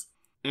does.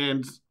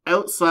 And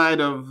outside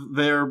of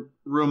their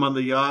room on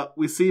the yacht,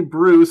 we see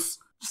Bruce...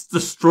 just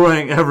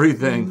destroying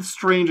everything. The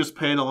strangest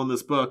panel in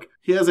this book.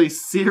 He has a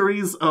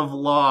series of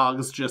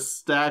logs just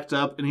stacked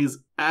up, and he's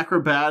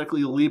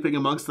acrobatically leaping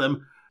amongst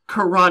them,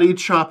 karate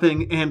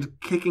chopping and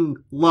kicking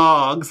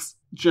logs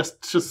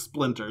just to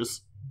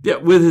splinters. Yeah,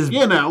 with his...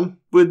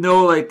 with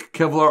no,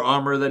 Kevlar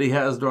armor that he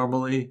has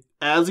normally.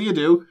 As you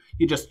do,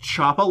 you just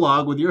chop a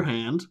log with your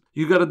hand.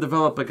 You gotta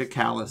develop, a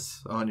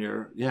callus on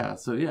your... Yeah,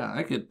 so yeah,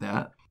 I get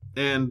that.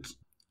 And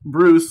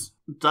Bruce,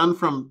 done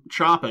from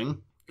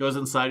chopping, goes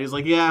inside. He's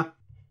like, yeah,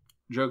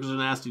 Joker's a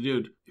nasty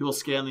dude. He will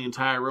scan the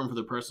entire room for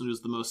the person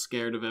who's the most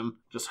scared of him,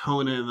 just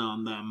hone in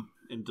on them,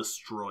 and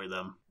destroy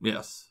them.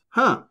 Yes.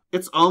 Huh.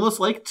 It's almost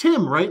like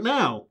Tim right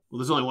now. Well,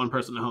 there's only one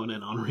person to hone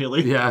in on,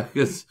 really. Yeah,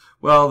 because,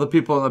 the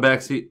people in the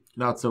backseat,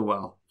 not so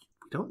well.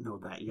 We don't know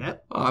that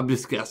yet. I'm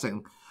just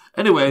guessing.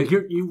 Anyway.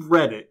 You've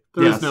read it.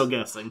 There's no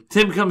guessing.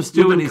 Tim comes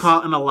to, and he's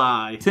caught in a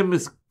lie.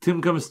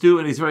 Tim comes to,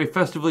 and he's very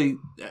festively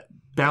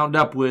bound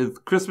up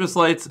with Christmas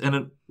lights and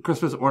a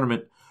Christmas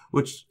ornament.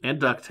 And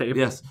duct tape.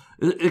 Yes.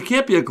 It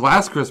can't be a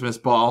glass Christmas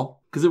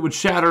ball, because it would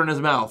shatter in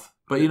his mouth.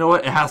 But you know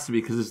what? It has to be,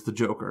 because it's the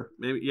Joker.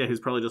 Maybe, yeah, he's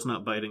probably just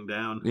not biting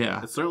down.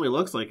 Yeah. It certainly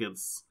looks like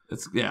it's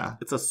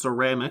a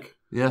ceramic.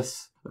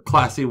 Yes. A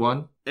classy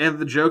one. And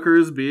the Joker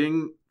is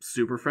being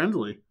super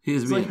friendly.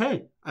 He's like,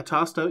 hey, I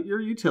tossed out your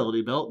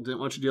utility belt. Didn't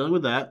want you dealing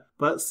with that.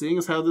 But seeing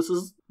as how this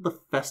is the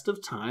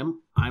festive time,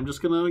 I'm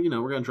just going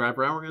to, we're going to drive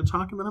around, we're going to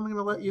talk, and then I'm going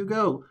to let you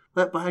go.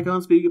 Let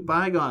bygones be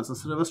bygones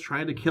instead of us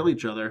trying to kill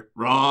each other.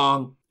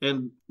 Wrong.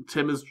 And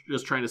Tim is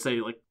just trying to say,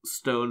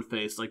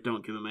 stone-faced,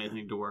 don't give him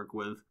anything to work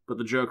with. But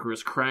the Joker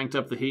has cranked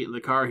up the heat in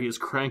the car. He has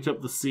cranked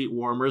up the seat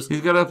warmers.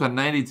 He's got up to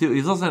 92.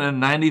 He's listening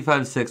to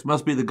 95.6.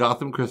 Must be the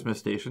Gotham Christmas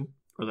station.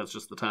 Or that's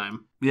just the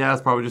time. Yeah,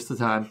 that's probably just the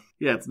time.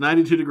 Yeah, it's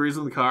 92 degrees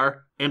in the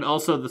car. And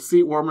also the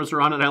seat warmers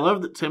are on. And I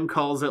love that Tim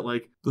calls it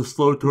like... The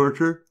slow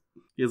torture?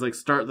 He's like,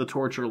 start the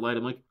torture light.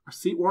 I'm like, are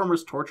seat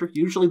warmers torture?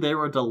 Usually they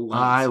were a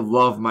delight. I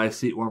love my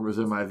seat warmers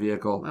in my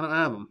vehicle. I don't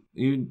have them.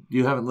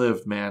 You haven't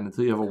lived, man,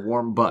 until you have a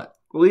warm butt.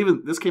 Well,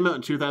 even this came out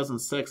in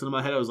 2006, and in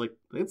my head I was like,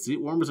 they had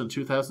seat warmers in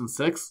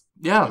 2006?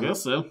 Yeah. I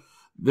guess so.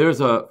 There's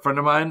a friend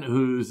of mine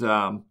whose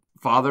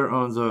father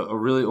owns a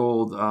really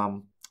old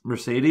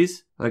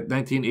Mercedes, like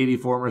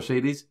 1984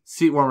 Mercedes.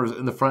 Seat warmers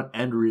in the front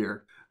and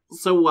rear.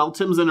 So while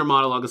Tim's inner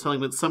monologue is telling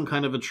me it's some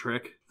kind of a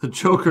trick, the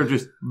Joker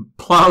just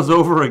plows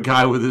over a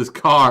guy with his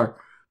car.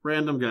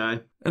 Random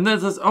guy. And then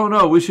says, oh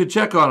no, we should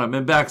check on him,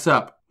 and backs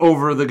up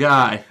over the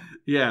guy.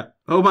 Yeah.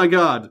 Oh my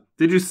god.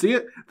 Did you see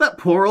it? That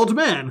poor old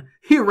man.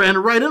 He ran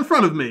right in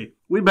front of me.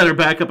 We better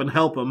back up and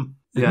help him.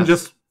 Yes. And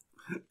just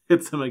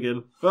hits him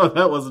again. Oh,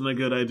 that wasn't a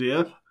good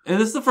idea. And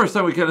this is the first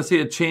time we kind of see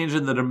a change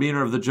in the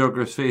demeanor of the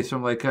Joker's face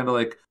from like kind of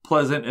like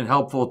pleasant and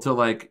helpful to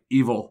like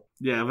evil.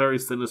 Yeah, a very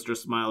sinister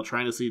smile,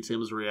 trying to see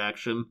Tim's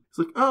reaction.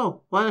 He's like,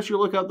 oh, why don't you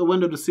look out the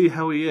window to see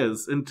how he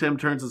is? And Tim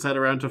turns his head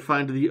around to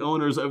find the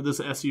owners of this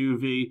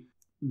SUV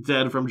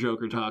dead from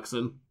Joker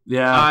toxin.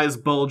 Yeah. Eyes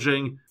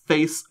bulging,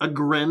 face a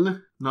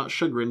grin. Not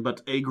chagrin, but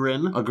a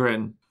grin. A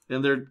grin.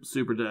 And they're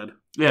super dead.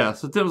 Yeah,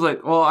 so Tim's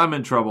like, well, I'm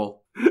in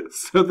trouble.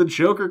 So the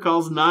Joker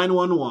calls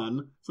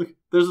 911. It's like,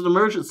 there's an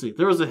emergency.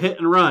 There was a hit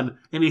and run.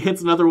 And he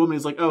hits another woman.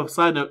 He's like, oh,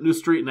 side note, new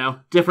street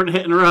now. Different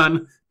hit and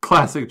run.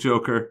 Classic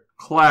Joker.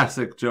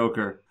 Classic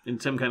Joker. And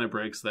Tim kind of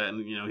breaks that,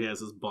 and, he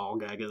has his ball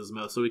gag in his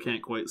mouth, so he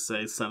can't quite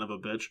say son of a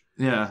bitch.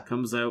 Yeah.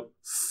 Comes out,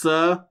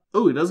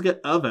 oh, he does get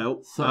of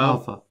out.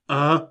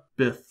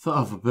 Biff.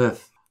 Of a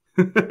biff.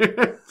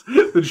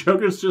 The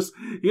Joker's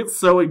he gets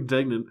so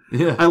indignant.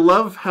 Yeah. I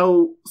love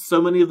how so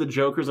many of the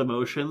Joker's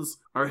emotions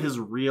are his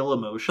real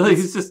emotions. Like,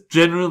 he's just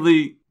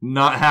genuinely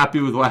not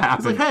happy with what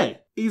happened. He's like,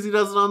 hey, easy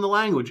does it on the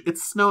language.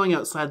 It's snowing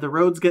outside. The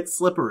roads get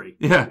slippery.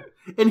 Yeah.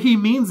 And he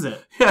means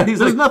it. Yeah,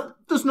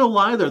 there's no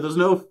lie there. There's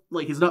no,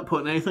 he's not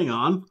putting anything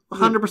on.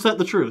 100%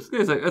 the truth.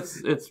 He's like,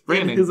 it's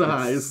raining. His it's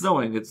eyes.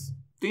 snowing. It's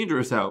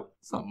dangerous out.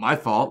 It's not my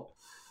fault.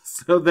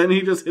 So then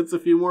he just hits a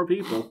few more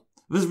people.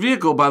 This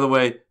vehicle, by the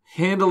way,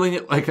 handling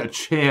it like a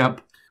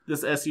champ.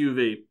 This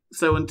SUV.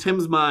 So in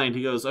Tim's mind,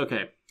 he goes,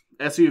 okay,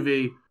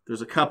 SUV,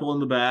 there's a couple in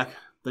the back.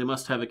 They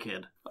must have a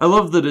kid. I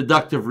love the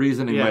deductive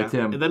reasoning by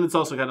Tim. And then it's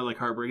also kind of like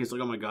heartbreaking. He's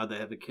like, oh my god, they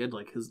have a kid.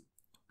 Like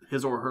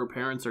his or her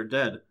parents are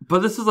dead. But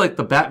this is like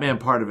the Batman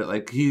part of it.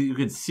 Like you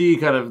can see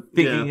kind of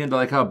thinking into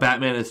like how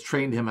Batman has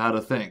trained him how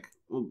to think.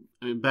 Well,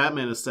 I mean,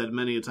 Batman has said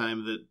many a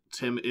time that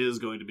Tim is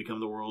going to become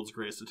the world's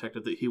greatest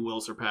detective, that he will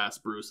surpass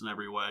Bruce in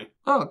every way.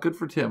 Oh, good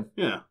for Tim.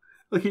 Yeah.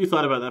 Like, you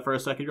thought about that for a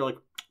second, you're like,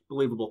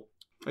 believable.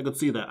 I could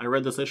see that. I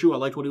read this issue, I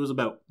liked what he was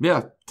about.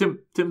 Yeah,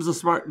 Tim's a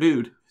smart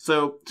dude.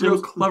 So,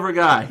 Tim's a clever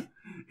guy.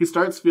 He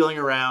starts feeling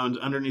around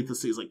underneath the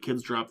seats, like,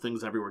 kids drop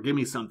things everywhere. Give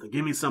me something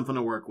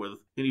to work with.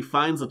 And he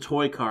finds a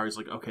toy car. He's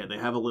like, okay, they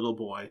have a little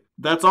boy.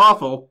 That's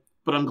awful,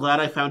 but I'm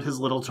glad I found his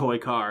little toy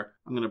car.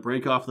 I'm going to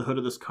break off the hood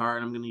of this car,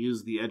 and I'm going to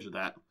use the edge of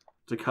that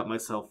to cut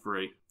myself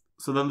free.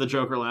 So then the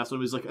Joker laughs at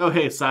him. He's like, oh,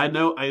 hey, side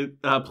note,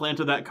 I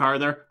planted that car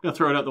there. I'm going to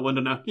throw it out the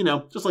window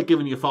now. Just like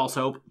giving you false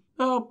hope.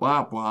 Oh,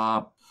 blah,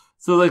 blah.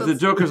 So, like, the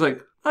Joker's like,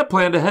 I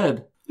planned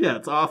ahead. Yeah,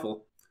 it's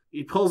awful.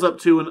 He pulls up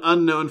to an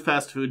unknown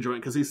fast food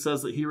joint because he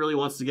says that he really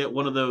wants to get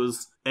one of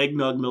those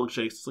eggnog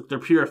milkshakes. It's like, they're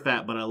pure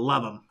fat, but I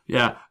love them.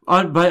 Yeah.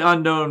 By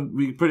unknown,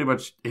 we pretty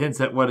much hints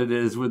at what it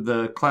is with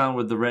the clown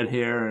with the red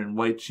hair and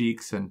white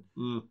cheeks and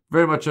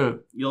very much a...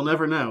 You'll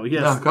never know.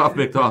 Yes. Knockoff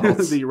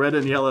McDonald's. The red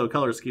and yellow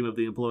color scheme of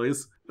the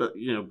employees. But,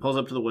 pulls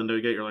up to the window.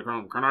 You're like,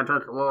 oh, can I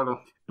take your order?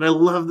 And I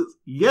love this.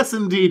 Yes,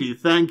 indeedy.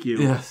 Thank you.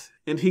 Yes.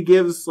 And he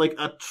gives, like,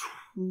 a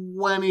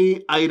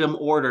 20-item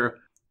order,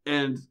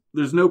 and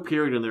there's no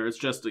period in there. It's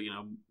just,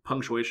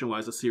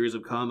 punctuation-wise, a series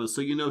of commas.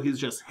 So he's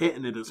just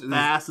hitting it as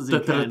fast as he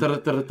can.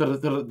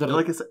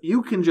 Like I said,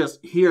 you can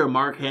just hear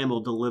Mark Hamill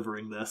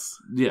delivering this.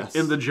 Yes.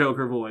 In the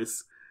Joker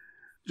voice.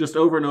 Just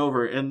over and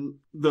over. And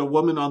the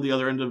woman on the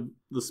other end of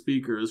the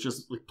speaker is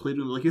just, like,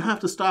 pleading, like, you have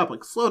to stop.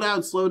 Like, slow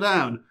down, slow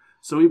down.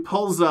 So he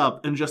pulls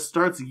up and just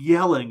starts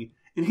yelling.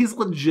 And he's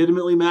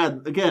legitimately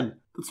mad. Again,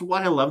 that's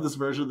why I love this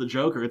version of the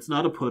Joker. It's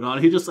not a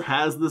put-on. He just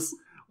has this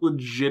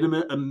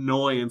legitimate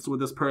annoyance with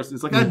this person.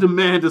 He's like, I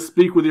demand to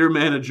speak with your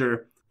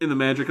manager. And the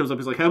manager comes up.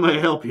 He's like, how may I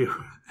help you?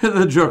 And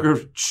the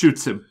Joker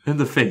shoots him in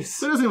the face.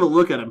 So he doesn't even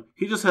look at him.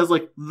 He just has,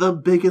 like, the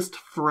biggest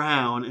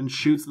frown and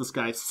shoots this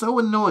guy. So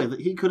annoyed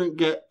that he couldn't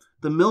get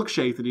the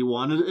milkshake that he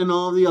wanted and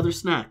all the other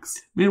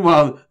snacks.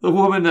 Meanwhile, the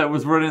woman that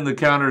was running the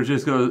counter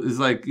is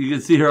like, you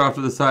can see her off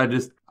to the side,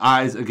 just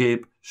eyes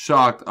agape,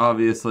 shocked,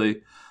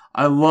 obviously.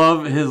 I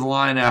love his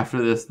line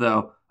after this,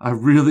 though. I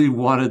really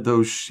wanted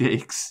those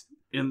shakes.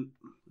 And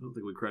I don't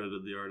think we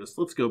credited the artist.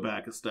 Let's go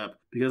back a step,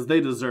 because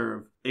they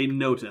deserve a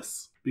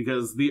notice,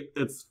 because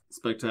it's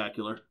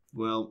spectacular.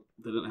 Well,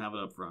 they didn't have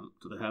it up front,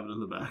 so they have it in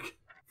the back.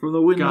 From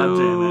the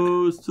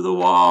windows to the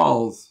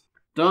walls.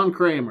 Don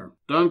Kramer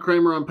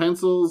on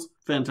pencils,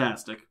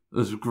 fantastic.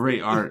 This is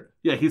great art.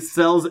 Yeah, he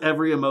sells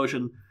every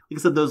emotion. like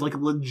I said, those like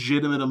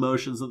legitimate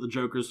emotions that the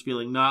Joker's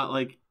feeling, not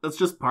like that's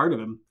just part of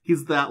him.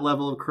 He's that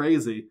level of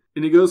crazy.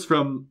 And he goes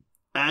from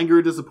anger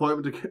and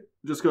disappointment to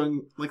just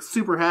going like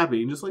super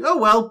happy and just like, oh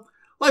well,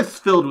 life's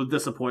filled with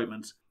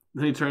disappointment.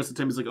 Then he turns to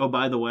Tim, he's like, oh,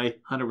 by the way,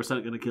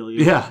 100% gonna kill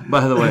you. Yeah,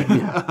 by the way.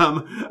 Yeah.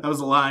 I was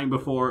lying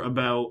before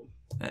about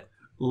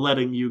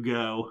letting you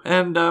go.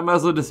 And I might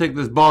as well just take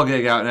this ball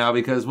gag out now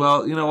because,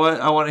 well, you know what?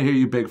 I want to hear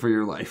you beg for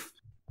your life.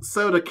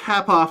 So to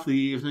cap off the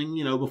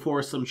evening,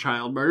 before some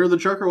child murder, the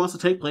Joker wants to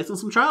take place in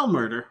some child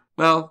murder.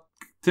 Well,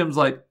 Tim's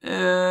like,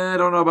 I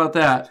don't know about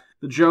that.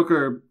 The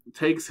Joker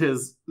takes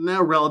his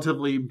now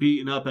relatively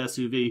beaten up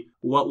SUV,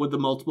 what with the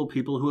multiple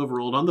people who have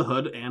rolled on the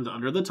hood and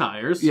under the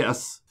tires.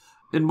 Yes,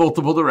 in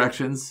multiple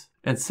directions,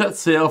 and sets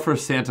sail for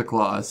Santa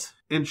Claus.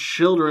 And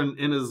children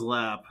in his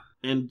lap.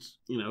 And,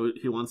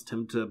 he wants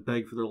Tim to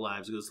beg for their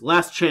lives. He goes,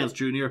 last chance,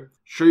 Junior.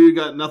 Sure you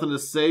got nothing to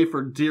say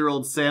for dear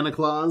old Santa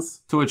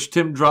Claus? To which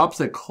Tim drops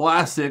a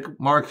classic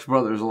Marx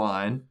Brothers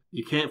line.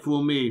 You can't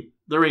fool me.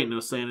 There ain't no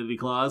Sanity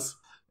Claus.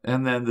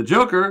 And then the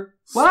Joker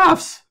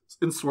laughs.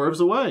 And swerves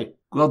away.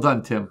 Well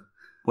done, Tim.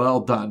 Well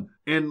done.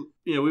 And,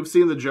 we've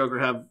seen the Joker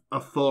have a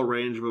full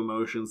range of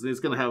emotions. And he's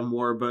going to have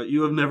more, but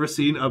you have never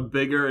seen a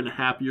bigger and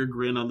happier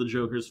grin on the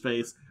Joker's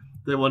face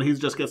than when he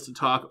just gets to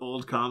talk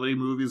old comedy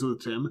movies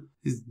with Tim.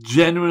 He's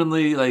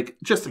genuinely,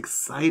 just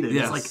excited.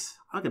 Yes. He's like,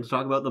 I get to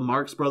talk about the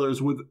Marx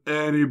Brothers with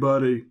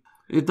anybody.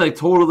 It,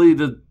 totally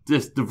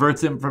just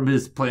diverts him from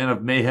his plan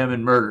of mayhem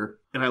and murder.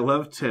 And I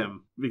love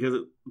Tim, because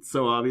it's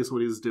so obvious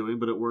what he's doing,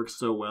 but it works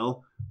so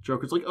well.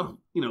 Joker's like, oh,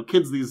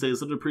 kids these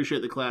days don't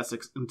appreciate the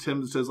classics. And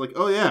Tim says, like,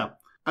 oh yeah,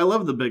 I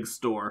love the big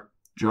store.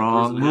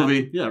 Wrong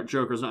movie.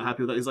 Joker's not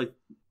happy with that. He's like,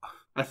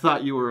 I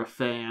thought you were a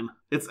fan.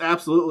 It's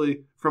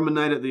absolutely From a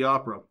Night at the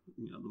Opera.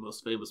 The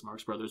most famous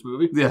Marx Brothers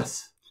movie.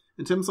 Yes.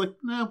 And Tim's like,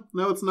 no,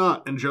 it's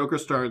not. And Joker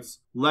starts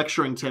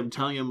lecturing Tim,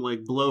 telling him,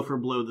 blow for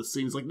blow the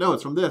scene. He's like, no,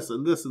 it's from this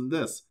and this and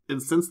this.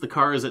 And since the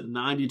car is at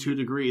 92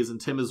 degrees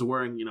and Tim is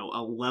wearing,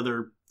 a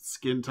leather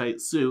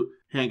skin-tight suit,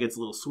 hand gets a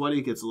little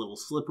sweaty, gets a little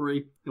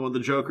slippery. And when the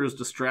Joker's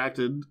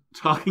distracted,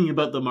 talking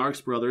about the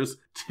Marx Brothers,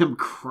 Tim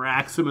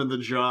cracks him in the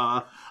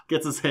jaw,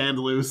 gets his hand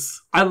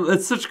loose.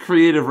 It's such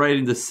creative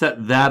writing to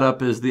set that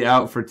up as the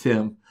out for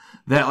Tim.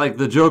 That,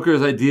 the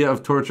Joker's idea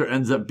of torture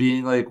ends up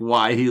being,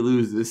 why he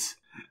loses.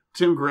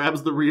 Tim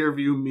grabs the rear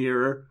view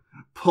mirror,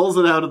 pulls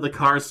it out of the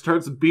car,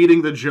 starts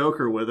beating the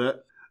Joker with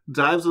it,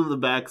 dives into the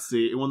back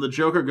seat, and when the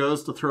Joker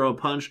goes to throw a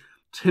punch,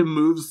 Tim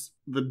moves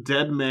the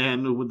dead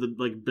man with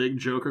the, big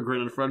Joker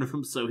grin in front of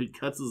him, so he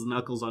cuts his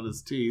knuckles on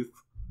his teeth.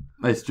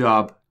 Nice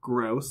job.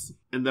 Gross.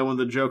 And then when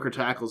the Joker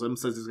tackles him,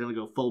 says he's going to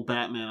go full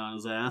Batman on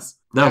his ass.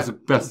 That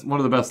was one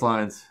of the best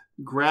lines.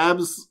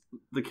 Grabs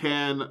the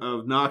can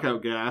of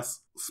knockout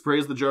gas,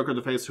 sprays the Joker in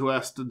the face, who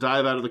has to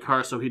dive out of the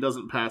car so he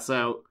doesn't pass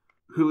out,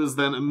 who is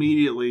then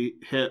immediately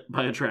hit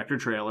by a tractor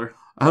trailer.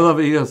 I love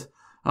it. He goes,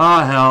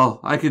 hell,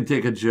 I can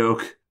take a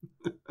joke.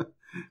 If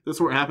this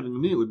were happening to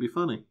me, it would be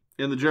funny.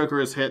 And the Joker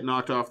is hit,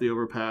 knocked off the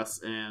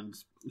overpass, and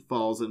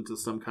falls into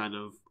some kind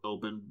of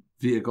open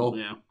vehicle.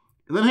 Yeah.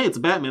 And then, hey, it's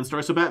a Batman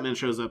story, so Batman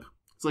shows up.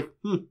 It's like,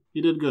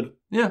 you did good.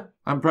 Yeah,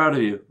 I'm proud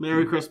of you.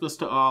 Merry Christmas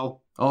to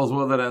all. All's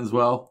well that ends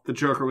well. The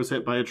Joker was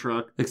hit by a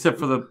truck. Except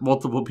for the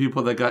multiple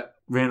people that got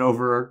ran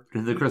over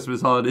in the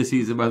Christmas holiday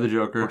season by the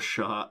Joker. Or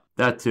shot.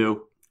 That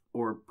too.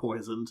 Or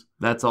poisoned.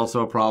 That's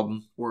also a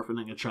problem.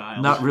 Orphaning a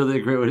child. Not really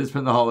a great way to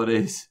spend the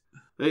holidays.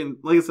 And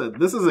like I said,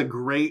 this is a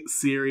great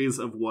series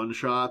of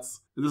one-shots.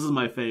 This is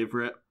my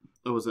favorite.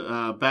 What was it?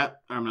 not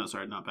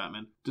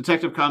Batman.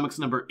 Detective Comics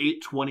number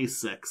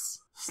 826.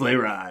 Sleigh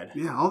Ride.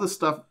 Yeah, all this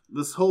stuff,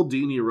 this whole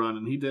Dini run,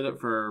 and he did it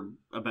for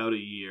about a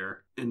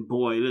year. And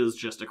boy, it is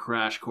just a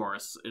crash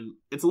course. And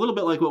it's a little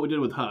bit like what we did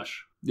with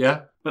Hush.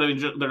 Yeah. But I mean,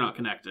 they're not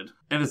connected.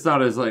 And it's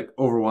not as,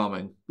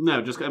 overwhelming.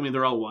 No,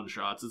 they're all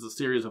one-shots. It's a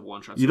series of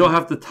one-shots. You don't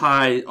have to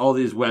tie all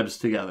these webs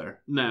together.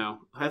 No.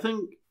 I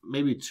think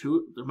maybe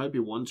there might be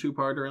one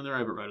two-parter in there. I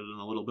haven't read it in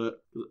a little bit.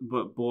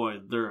 But boy,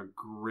 they're a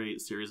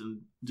great series.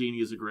 And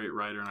Dini is a great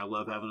writer, and I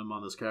love having him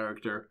on this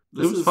character.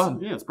 It was fun.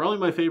 Yeah, it's probably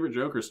my favorite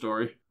Joker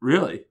story.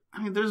 Really?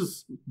 I mean,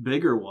 there's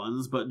bigger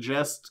ones, but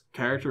just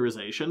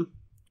characterization.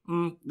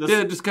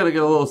 Just gotta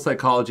get a little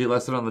psychology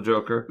lesson on the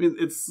Joker. I mean,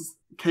 it's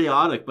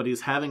chaotic, but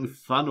he's having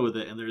fun with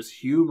it, and there's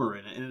humor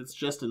in it, and it's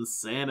just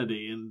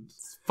insanity, and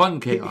it's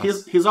fun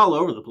chaos. He's all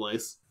over the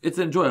place. It's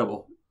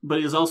enjoyable. But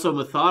he's also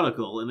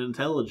methodical and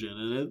intelligent,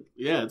 and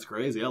it's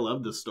crazy. I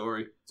love this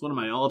story. It's one of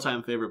my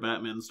all-time favorite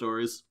Batman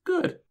stories.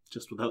 Good.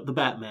 Just without the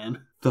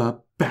Batman.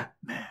 The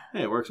Batman.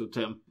 Hey, it works with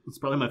Tim. It's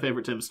probably my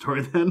favorite Tim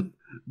story then.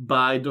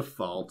 By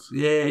default.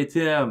 Yay,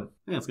 Tim.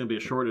 Yeah, it's going to be a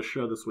shortest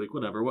show this week.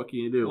 Whatever. What can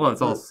you do? Well,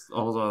 it's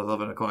also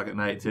 11 o'clock at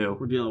night, too.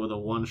 We're dealing with a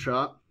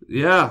one-shot.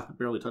 Yeah. I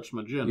barely touched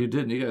my gin. You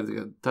didn't. You guys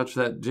got to touch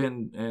that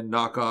gin and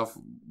knock off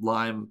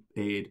lime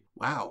aid.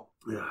 Wow.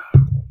 Yeah.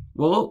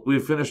 Well,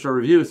 we've finished our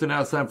review, so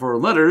now it's time for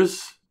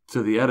letters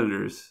to the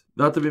editors.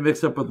 Not to be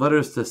mixed up with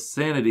letters to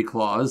Sanity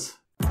Claus.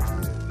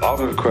 Lot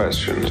of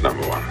questions,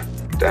 number one.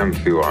 Damn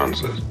few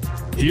answers.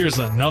 Here's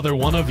another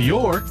one of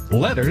your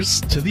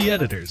letters to the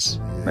editors.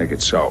 Make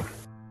it so.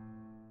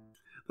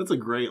 That's a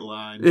great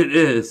line. It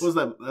is. What was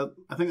that?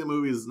 I think the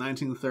movie is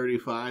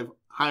 1935.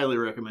 Highly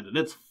recommended.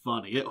 It's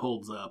funny. It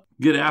holds up.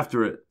 Get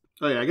after it.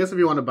 Oh yeah, I guess if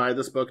you want to buy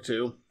this book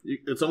too,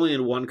 it's only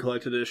in one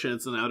collected edition.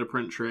 It's an out of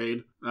print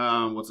trade.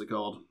 What's it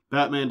called?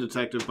 Batman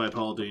Detective by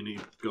Paul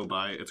Dini. Go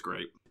buy it. It's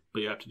great.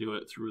 But you have to do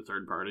it through a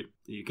third party.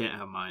 You can't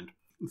have mine.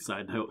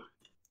 Side note.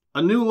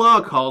 A new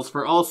law calls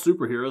for all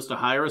superheroes to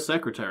hire a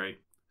secretary.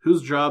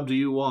 Whose job do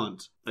you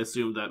want? I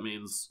assume that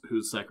means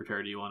whose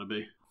secretary do you want to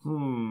be?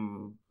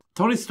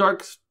 Tony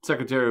Stark's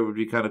secretary would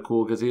be kind of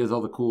cool because he has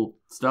all the cool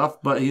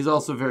stuff, but he's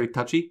also very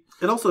touchy.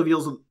 It also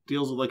deals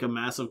with like a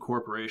massive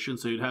corporation,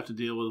 so you'd have to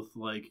deal with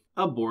like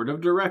a board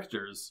of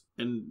directors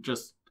and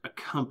just a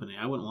company.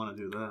 I wouldn't want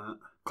to do that.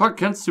 Clark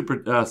Kent's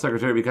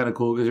secretary would be kind of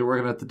cool because you're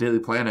working at the Daily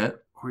Planet.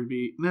 Or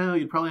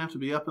you'd probably have to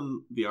be up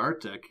in the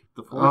Arctic,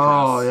 the fortress.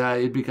 Oh, yeah,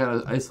 you'd be kind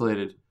of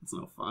isolated. It's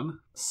no fun.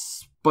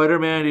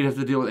 Spider-Man, you'd have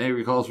to deal with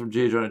angry calls from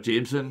J. Jonah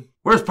Jameson.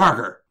 Where's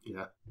Parker?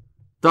 Yeah.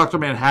 Dr.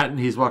 Manhattan,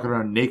 he's walking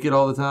around naked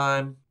all the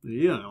time.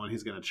 You don't know when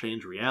he's going to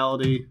change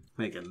reality,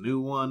 make a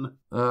new one.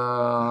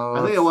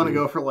 I think I want to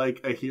go for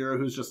like a hero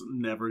who's just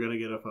never going to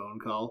get a phone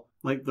call.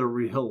 Like the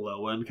real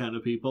low-end kind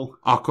of people.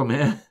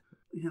 Aquaman.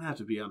 You're going to have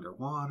to be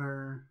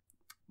underwater.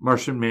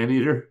 Martian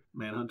Manhunter.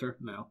 Manhunter?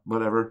 No.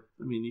 Whatever.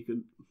 I mean, you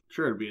could...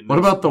 Sure, it'd be a What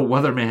about the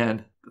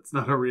Weatherman? That's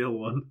not a real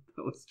one.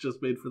 That was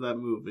just made for that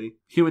movie.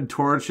 Human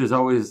Torch is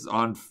always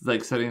on,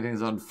 like, setting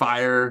things on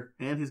fire.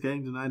 And he's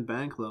getting denied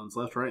bank loans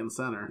left, right, and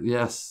center.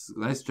 Yes.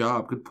 Nice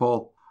job. Good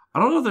pull. I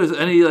don't know if there's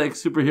any, like,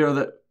 superhero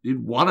that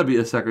you'd want to be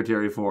a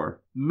secretary for.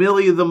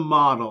 Millie the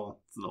Model.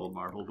 It's an old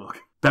Marvel book.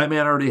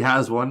 Batman already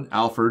has one.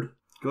 Alfred.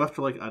 Go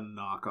after, like, a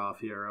knockoff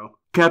hero.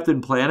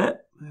 Captain Planet?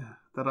 Yeah.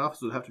 That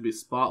office would have to be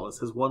spotless.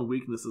 His one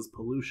weakness is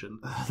pollution.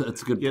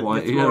 That's a good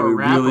point. You gotta be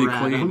really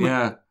clean.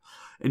 Yeah.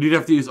 And you'd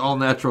have to use all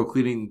natural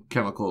cleaning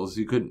chemicals.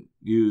 You couldn't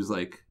use,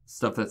 like,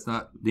 stuff that's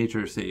not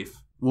nature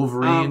safe.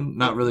 Wolverine,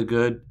 not really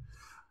good.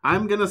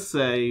 I'm going to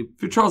say...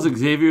 If you're Charles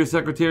Xavier's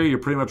secretary, you're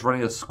pretty much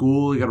running a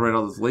school. You got to write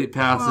all those late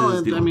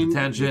passes, deal with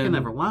detention. He can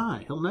never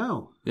lie. He'll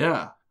know.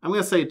 Yeah. I'm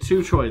going to say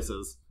two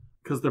choices,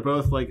 because they're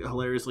both, like,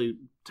 hilariously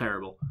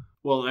terrible.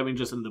 Well, I mean,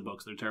 just in the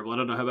books, they're terrible. I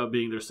don't know how about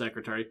being their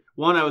secretary.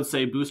 One, I would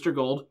say Booster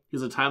Gold.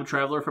 He's a time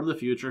traveler from the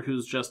future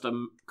who's just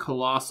a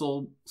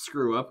colossal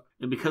screw-up.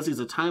 And because he's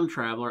a time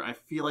traveler, I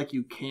feel like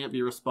you can't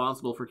be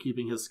responsible for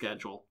keeping his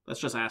schedule. That's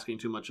just asking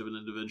too much of an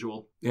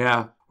individual.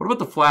 Yeah. What about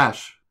the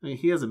Flash? I mean,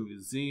 he has a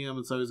museum,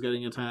 and so he's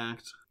getting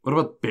attacked. What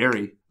about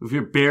Barry? If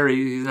you're Barry,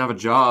 he doesn't have a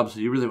job,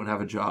 so you really wouldn't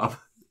have a job.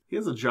 He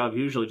has a job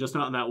usually, just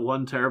not in that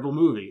one terrible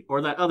movie.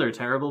 Or that other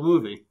terrible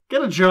movie.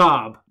 Get a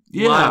job!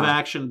 Yeah. Live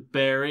action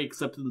Barry,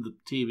 except in the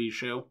TV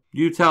show.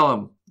 You tell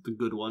him. The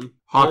good one.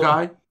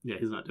 Hawkeye? Yeah,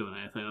 he's not doing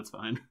anything. That's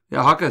fine.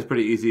 Yeah, Hawkeye's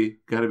pretty easy.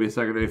 Got to be a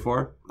secretary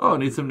for. Oh,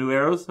 need some new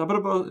arrows? How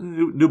about a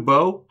new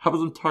bow? How about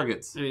some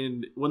targets? I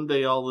mean, when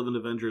they all live in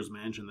Avengers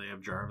Mansion, they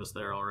have Jarvis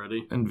there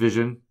already. And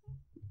Vision?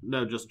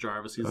 No, just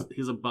Jarvis.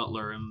 He's a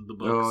butler in the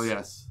books. Oh,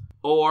 yes.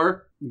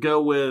 Or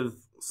go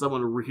with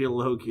someone real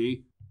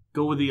low-key.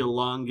 Go with the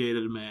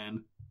Elongated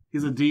Man.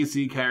 He's a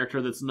DC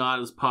character that's not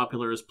as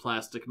popular as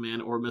Plastic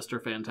Man or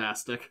Mr.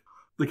 Fantastic.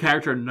 The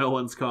character no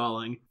one's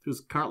calling, who's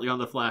currently on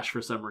The Flash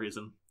for some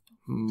reason.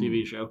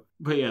 TV show.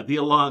 But yeah, the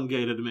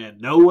Elongated Man.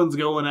 No one's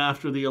going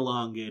after the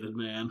Elongated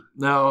Man.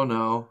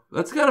 No.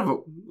 That's kind of a...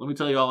 Let me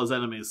tell you all his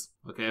enemies.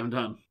 Okay, I'm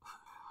done.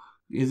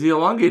 He's the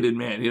Elongated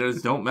Man. You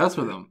just don't mess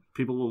with him.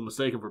 People will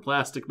mistake him for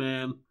Plastic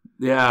Man.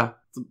 Yeah.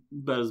 It's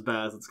about as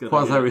bad as it's going to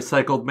be.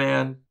 Quasi-recycled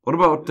man. What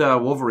about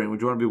Wolverine?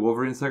 Would you want to be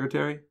Wolverine's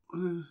secretary?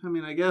 I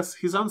mean, I guess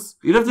he's on...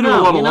 You'd have to do a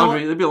lot of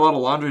laundry. There'd be a lot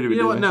of laundry to be doing.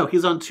 You know what? No,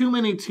 he's on too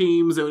many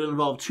teams. It would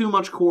involve too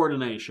much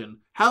coordination.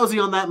 How is he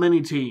on that many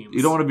teams?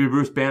 You don't want to be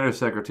Bruce Banner's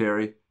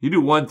secretary. You do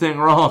one thing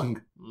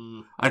wrong.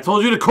 I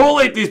told you to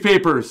collate these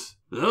papers.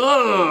 Ugh.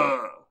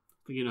 I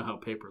think you know how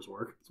papers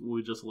work. That's what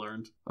we just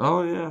learned.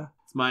 Oh, yeah.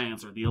 It's my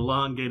answer. The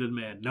Elongated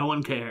Man. No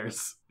one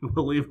cares.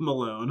 We'll leave him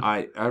alone.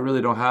 I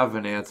really don't have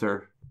an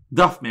answer.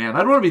 Duff Man.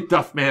 I'd want to be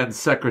Duff Man's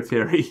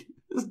secretary.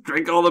 Just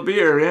drink all the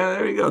beer. Yeah,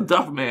 there you go.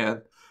 Duff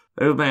Man.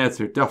 There's my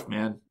answer. Duff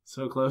Man.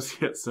 So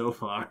close yet so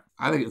far.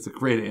 I think it's a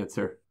great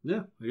answer.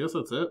 Yeah, I guess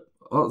that's it.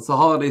 Well, it's the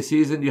holiday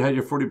season. You had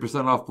your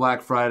 40% off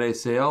Black Friday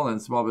sale and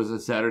Small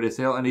Business Saturday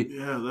sale. Any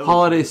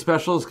holiday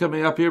specials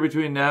coming up here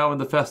between now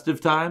and the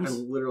festive times? I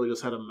literally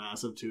just had a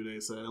massive 2-day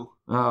sale.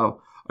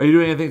 Oh. Are you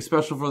doing anything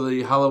special for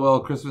the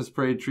Hallowell Christmas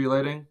Parade tree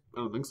lighting? I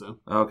don't think so.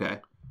 Okay.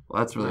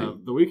 Well, that's really...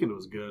 the weekend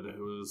was good. It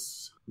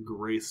was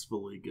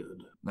gracefully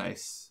good.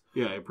 Nice.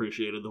 Yeah, I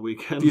appreciated the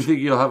weekend. Do you think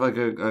you'll have like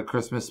a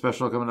Christmas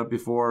special coming up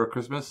before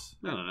Christmas?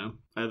 I don't know.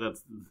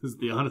 That's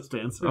the honest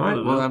answer. All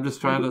right. Well, I'm just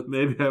trying to...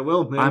 Maybe I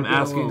will. Maybe I'm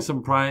asking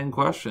some prying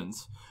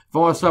questions. If I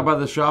want to stop by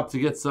the shop to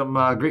get some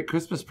great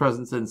Christmas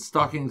presents and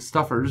stocking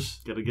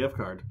stuffers... Get a gift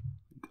card.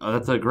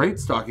 That's a great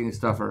stocking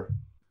stuffer.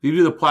 Do you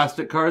do the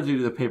plastic cards or do you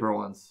do the paper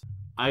ones?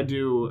 I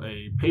do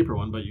a paper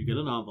one, but you get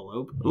an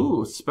envelope.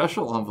 Ooh,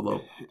 special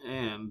envelope.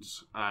 And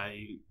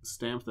I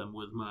stamp them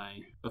with my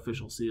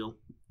official seal.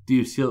 Do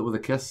you seal it with a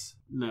kiss?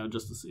 No,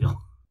 just a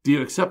seal. Do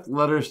you accept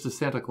letters to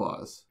Santa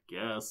Claus?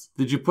 Guess.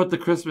 Did you put the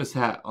Christmas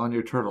hat on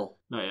your turtle?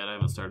 Not yet. I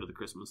haven't started the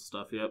Christmas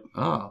stuff yet.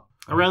 Oh.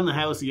 Around the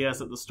house, yes.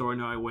 At the store,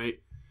 no, I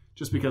wait.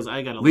 Just because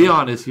I gotta...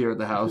 Leon is here at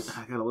the house.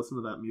 I gotta listen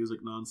to that music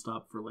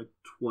nonstop for like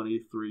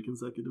 23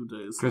 consecutive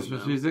days.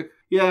 Christmas music?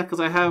 Yeah,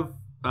 because I have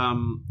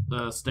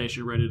a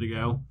station ready to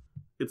go.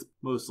 It's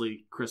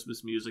mostly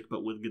Christmas music,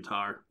 but with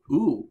guitar.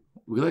 Ooh,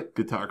 we like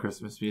guitar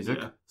Christmas music.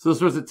 Yeah. So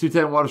this was at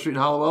 210 Water Street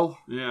in Hollowell?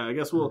 Yeah, I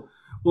guess we'll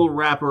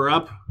wrap her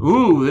up.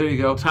 Ooh, there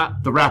you go.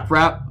 The rap.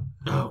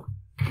 Oh,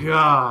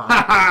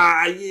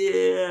 God.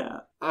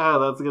 Yeah. Oh,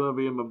 that's gonna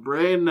be in my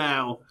brain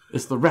now.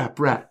 It's the rap.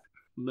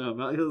 No, I'm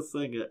not gonna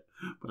sing it,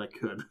 but I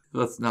could.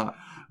 That's not.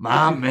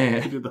 My I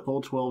man. did the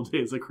whole 12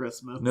 days of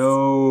Christmas.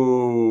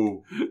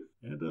 No.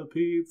 And a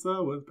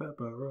pizza with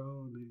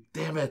pepperoni.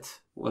 Damn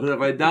it. What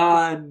have I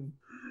done?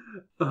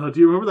 Oh, do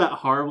you remember that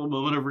horrible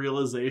moment of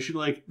realization?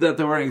 Like, That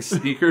they're wearing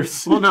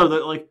sneakers? well, no,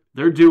 that like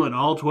they're doing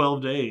all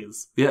 12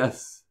 days.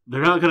 Yes.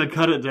 They're not gonna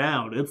cut it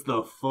down. It's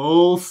the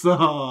full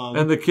song.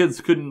 And the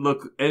kids couldn't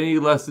look any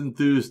less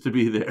enthused to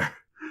be there.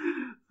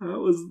 That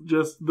was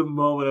just the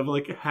moment of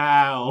like,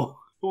 how?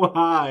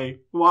 Why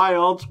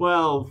all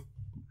 12?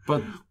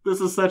 But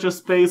This is such a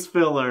space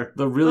filler.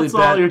 the really That's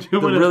all bad, you're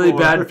doing the it really for.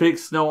 bad fake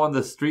snow on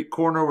the street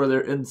corner where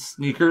they're in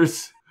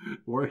sneakers.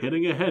 We're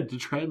hitting ahead to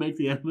try and make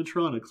the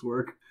animatronics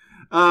work.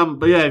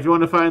 But yeah, if you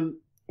want to find...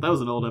 That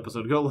was an old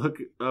episode. Go look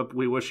up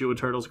We Wish You a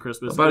Turtles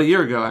Christmas. About a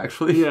year ago,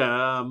 actually.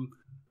 Yeah,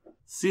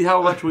 See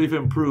how much we've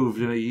improved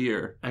in a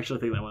year. actually,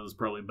 I think that one was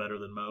probably better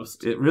than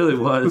most. It really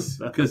was,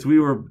 because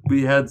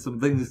we had some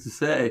things to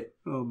say.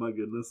 Oh my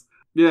goodness.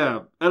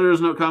 Yeah,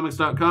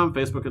 editorsnotecomics.com,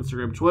 Facebook,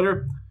 Instagram,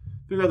 Twitter.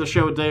 We got the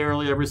show a day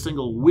early every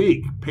single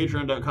week.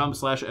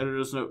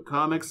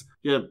 Patreon.com/editorsnotecomics.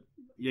 You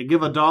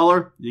give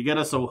 $1, you get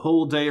us a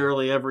whole day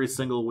early every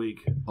single week.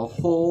 A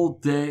whole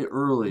day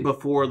early.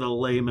 Before the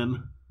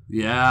layman.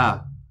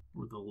 Yeah.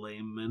 Or the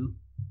layman.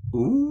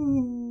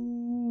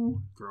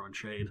 Ooh. Throwing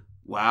shade.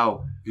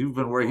 Wow. You've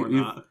been working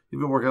Or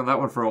you've been working on that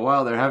one for a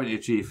while there, haven't you,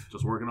 Chief?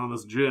 Just working on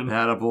this gin.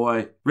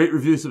 Attaboy. Rate,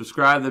 review,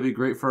 subscribe. That'd be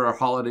great for our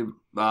holiday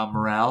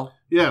morale.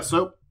 Yeah,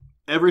 so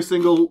every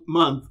single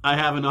month I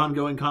have an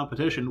ongoing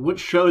competition. Which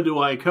show do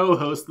I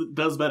co-host that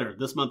does better?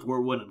 This month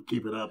we're winning.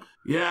 Keep it up.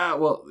 Yeah,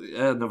 well,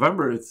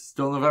 November. It's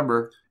still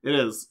November. It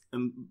is.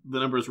 And the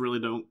numbers really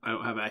I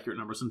don't have accurate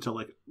numbers until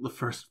like the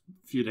first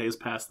few days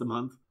past the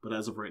month. But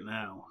as of right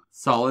now,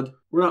 Solid.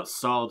 we're not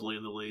solidly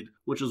in the lead,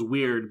 which is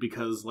weird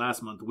because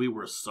last month we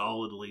were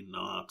solidly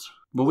not.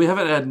 But we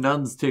haven't had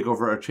nuns take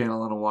over our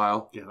channel in a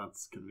while. Yeah,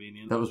 that's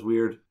convenient. That was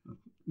weird.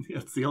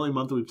 It's the only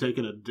month we've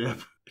taken a dip.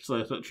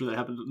 Actually, I'm not sure that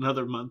happened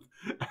another month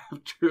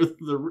after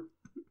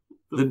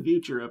the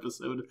future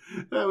episode.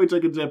 We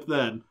took a dip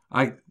then.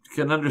 I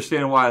can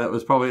understand why. That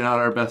was probably not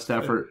our best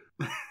effort.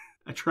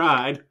 I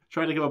tried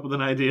to come up with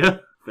an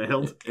idea.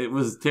 Failed. It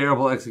was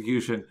terrible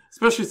execution.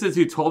 Especially since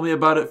you told me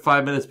about it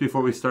 5 minutes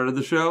before we started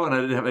the show and I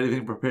didn't have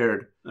anything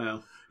prepared.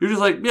 Oh. You're just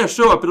like, yeah,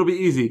 show up. It'll be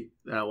easy.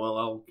 Well,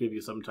 I'll give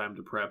you some time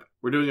to prep.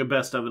 We're doing a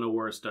best of and a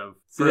worst of.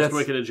 See, First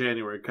weekend of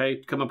January,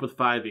 okay? Come up with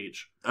 5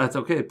 each. That's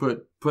okay.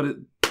 Put it,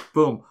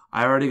 boom.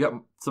 I already got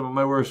some of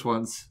my worst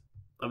ones.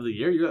 Of the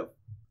year, you got...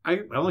 I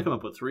only come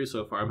up with 3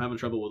 so far. I'm having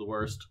trouble with the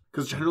worst.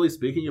 Because generally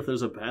speaking, if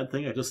there's a bad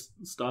thing, I just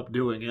stop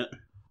doing it.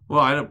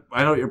 Well, I know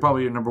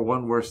what your number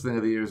one worst thing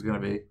of the year is going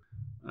to be.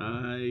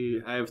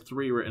 I have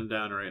 3 written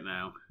down right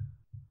now.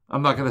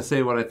 I'm not going to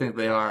say what I think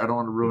they are. I don't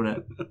want to ruin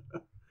it.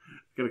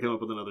 Gotta come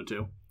up with another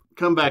 2.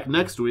 Come back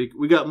next week.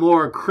 We got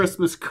more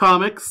Christmas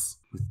comics.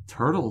 With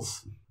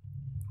turtles.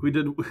 We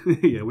did.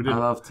 I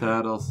love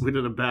turtles. We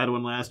did a bad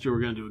one last year.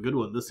 We're gonna do a good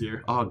one this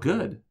year. Oh,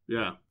 good.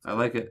 Yeah. I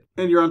like it.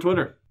 And you're on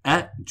Twitter.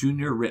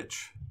 @JuniorRich.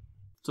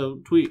 So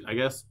tweet, I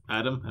guess,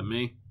 at him, at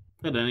me,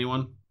 at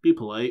anyone. Be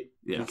polite.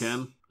 Yes. If you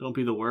can. Don't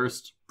be the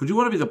worst. Would you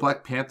want to be the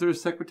Black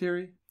Panthers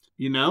secretary?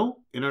 You know,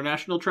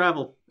 international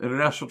travel.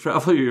 International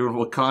travel? You're in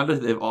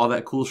Wakanda? They have all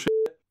that cool shit?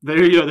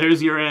 There you go.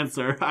 There's your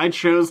answer. I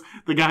chose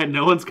the guy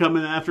no one's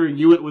coming after.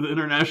 You went with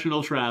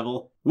international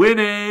travel.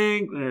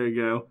 Winning! There you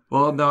go.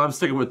 Well, no, I'm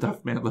sticking with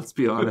Duff, man. Let's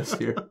be honest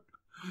here.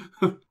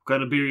 What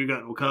kind of beer you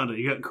got in Wakanda?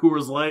 You got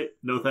Coors Light?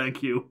 No,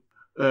 thank you.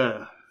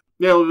 Yeah,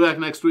 we'll be back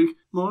next week.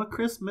 More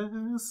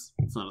Christmas.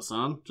 It's not a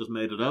song. Just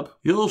made it up.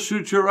 You'll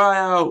shoot your eye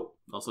out.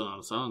 Also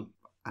not a song.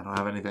 I don't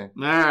have anything.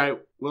 All right.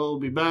 We'll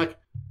be back.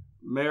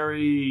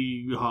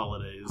 Merry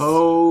holidays.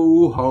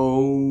 Ho,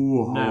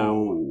 ho, ho.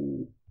 No.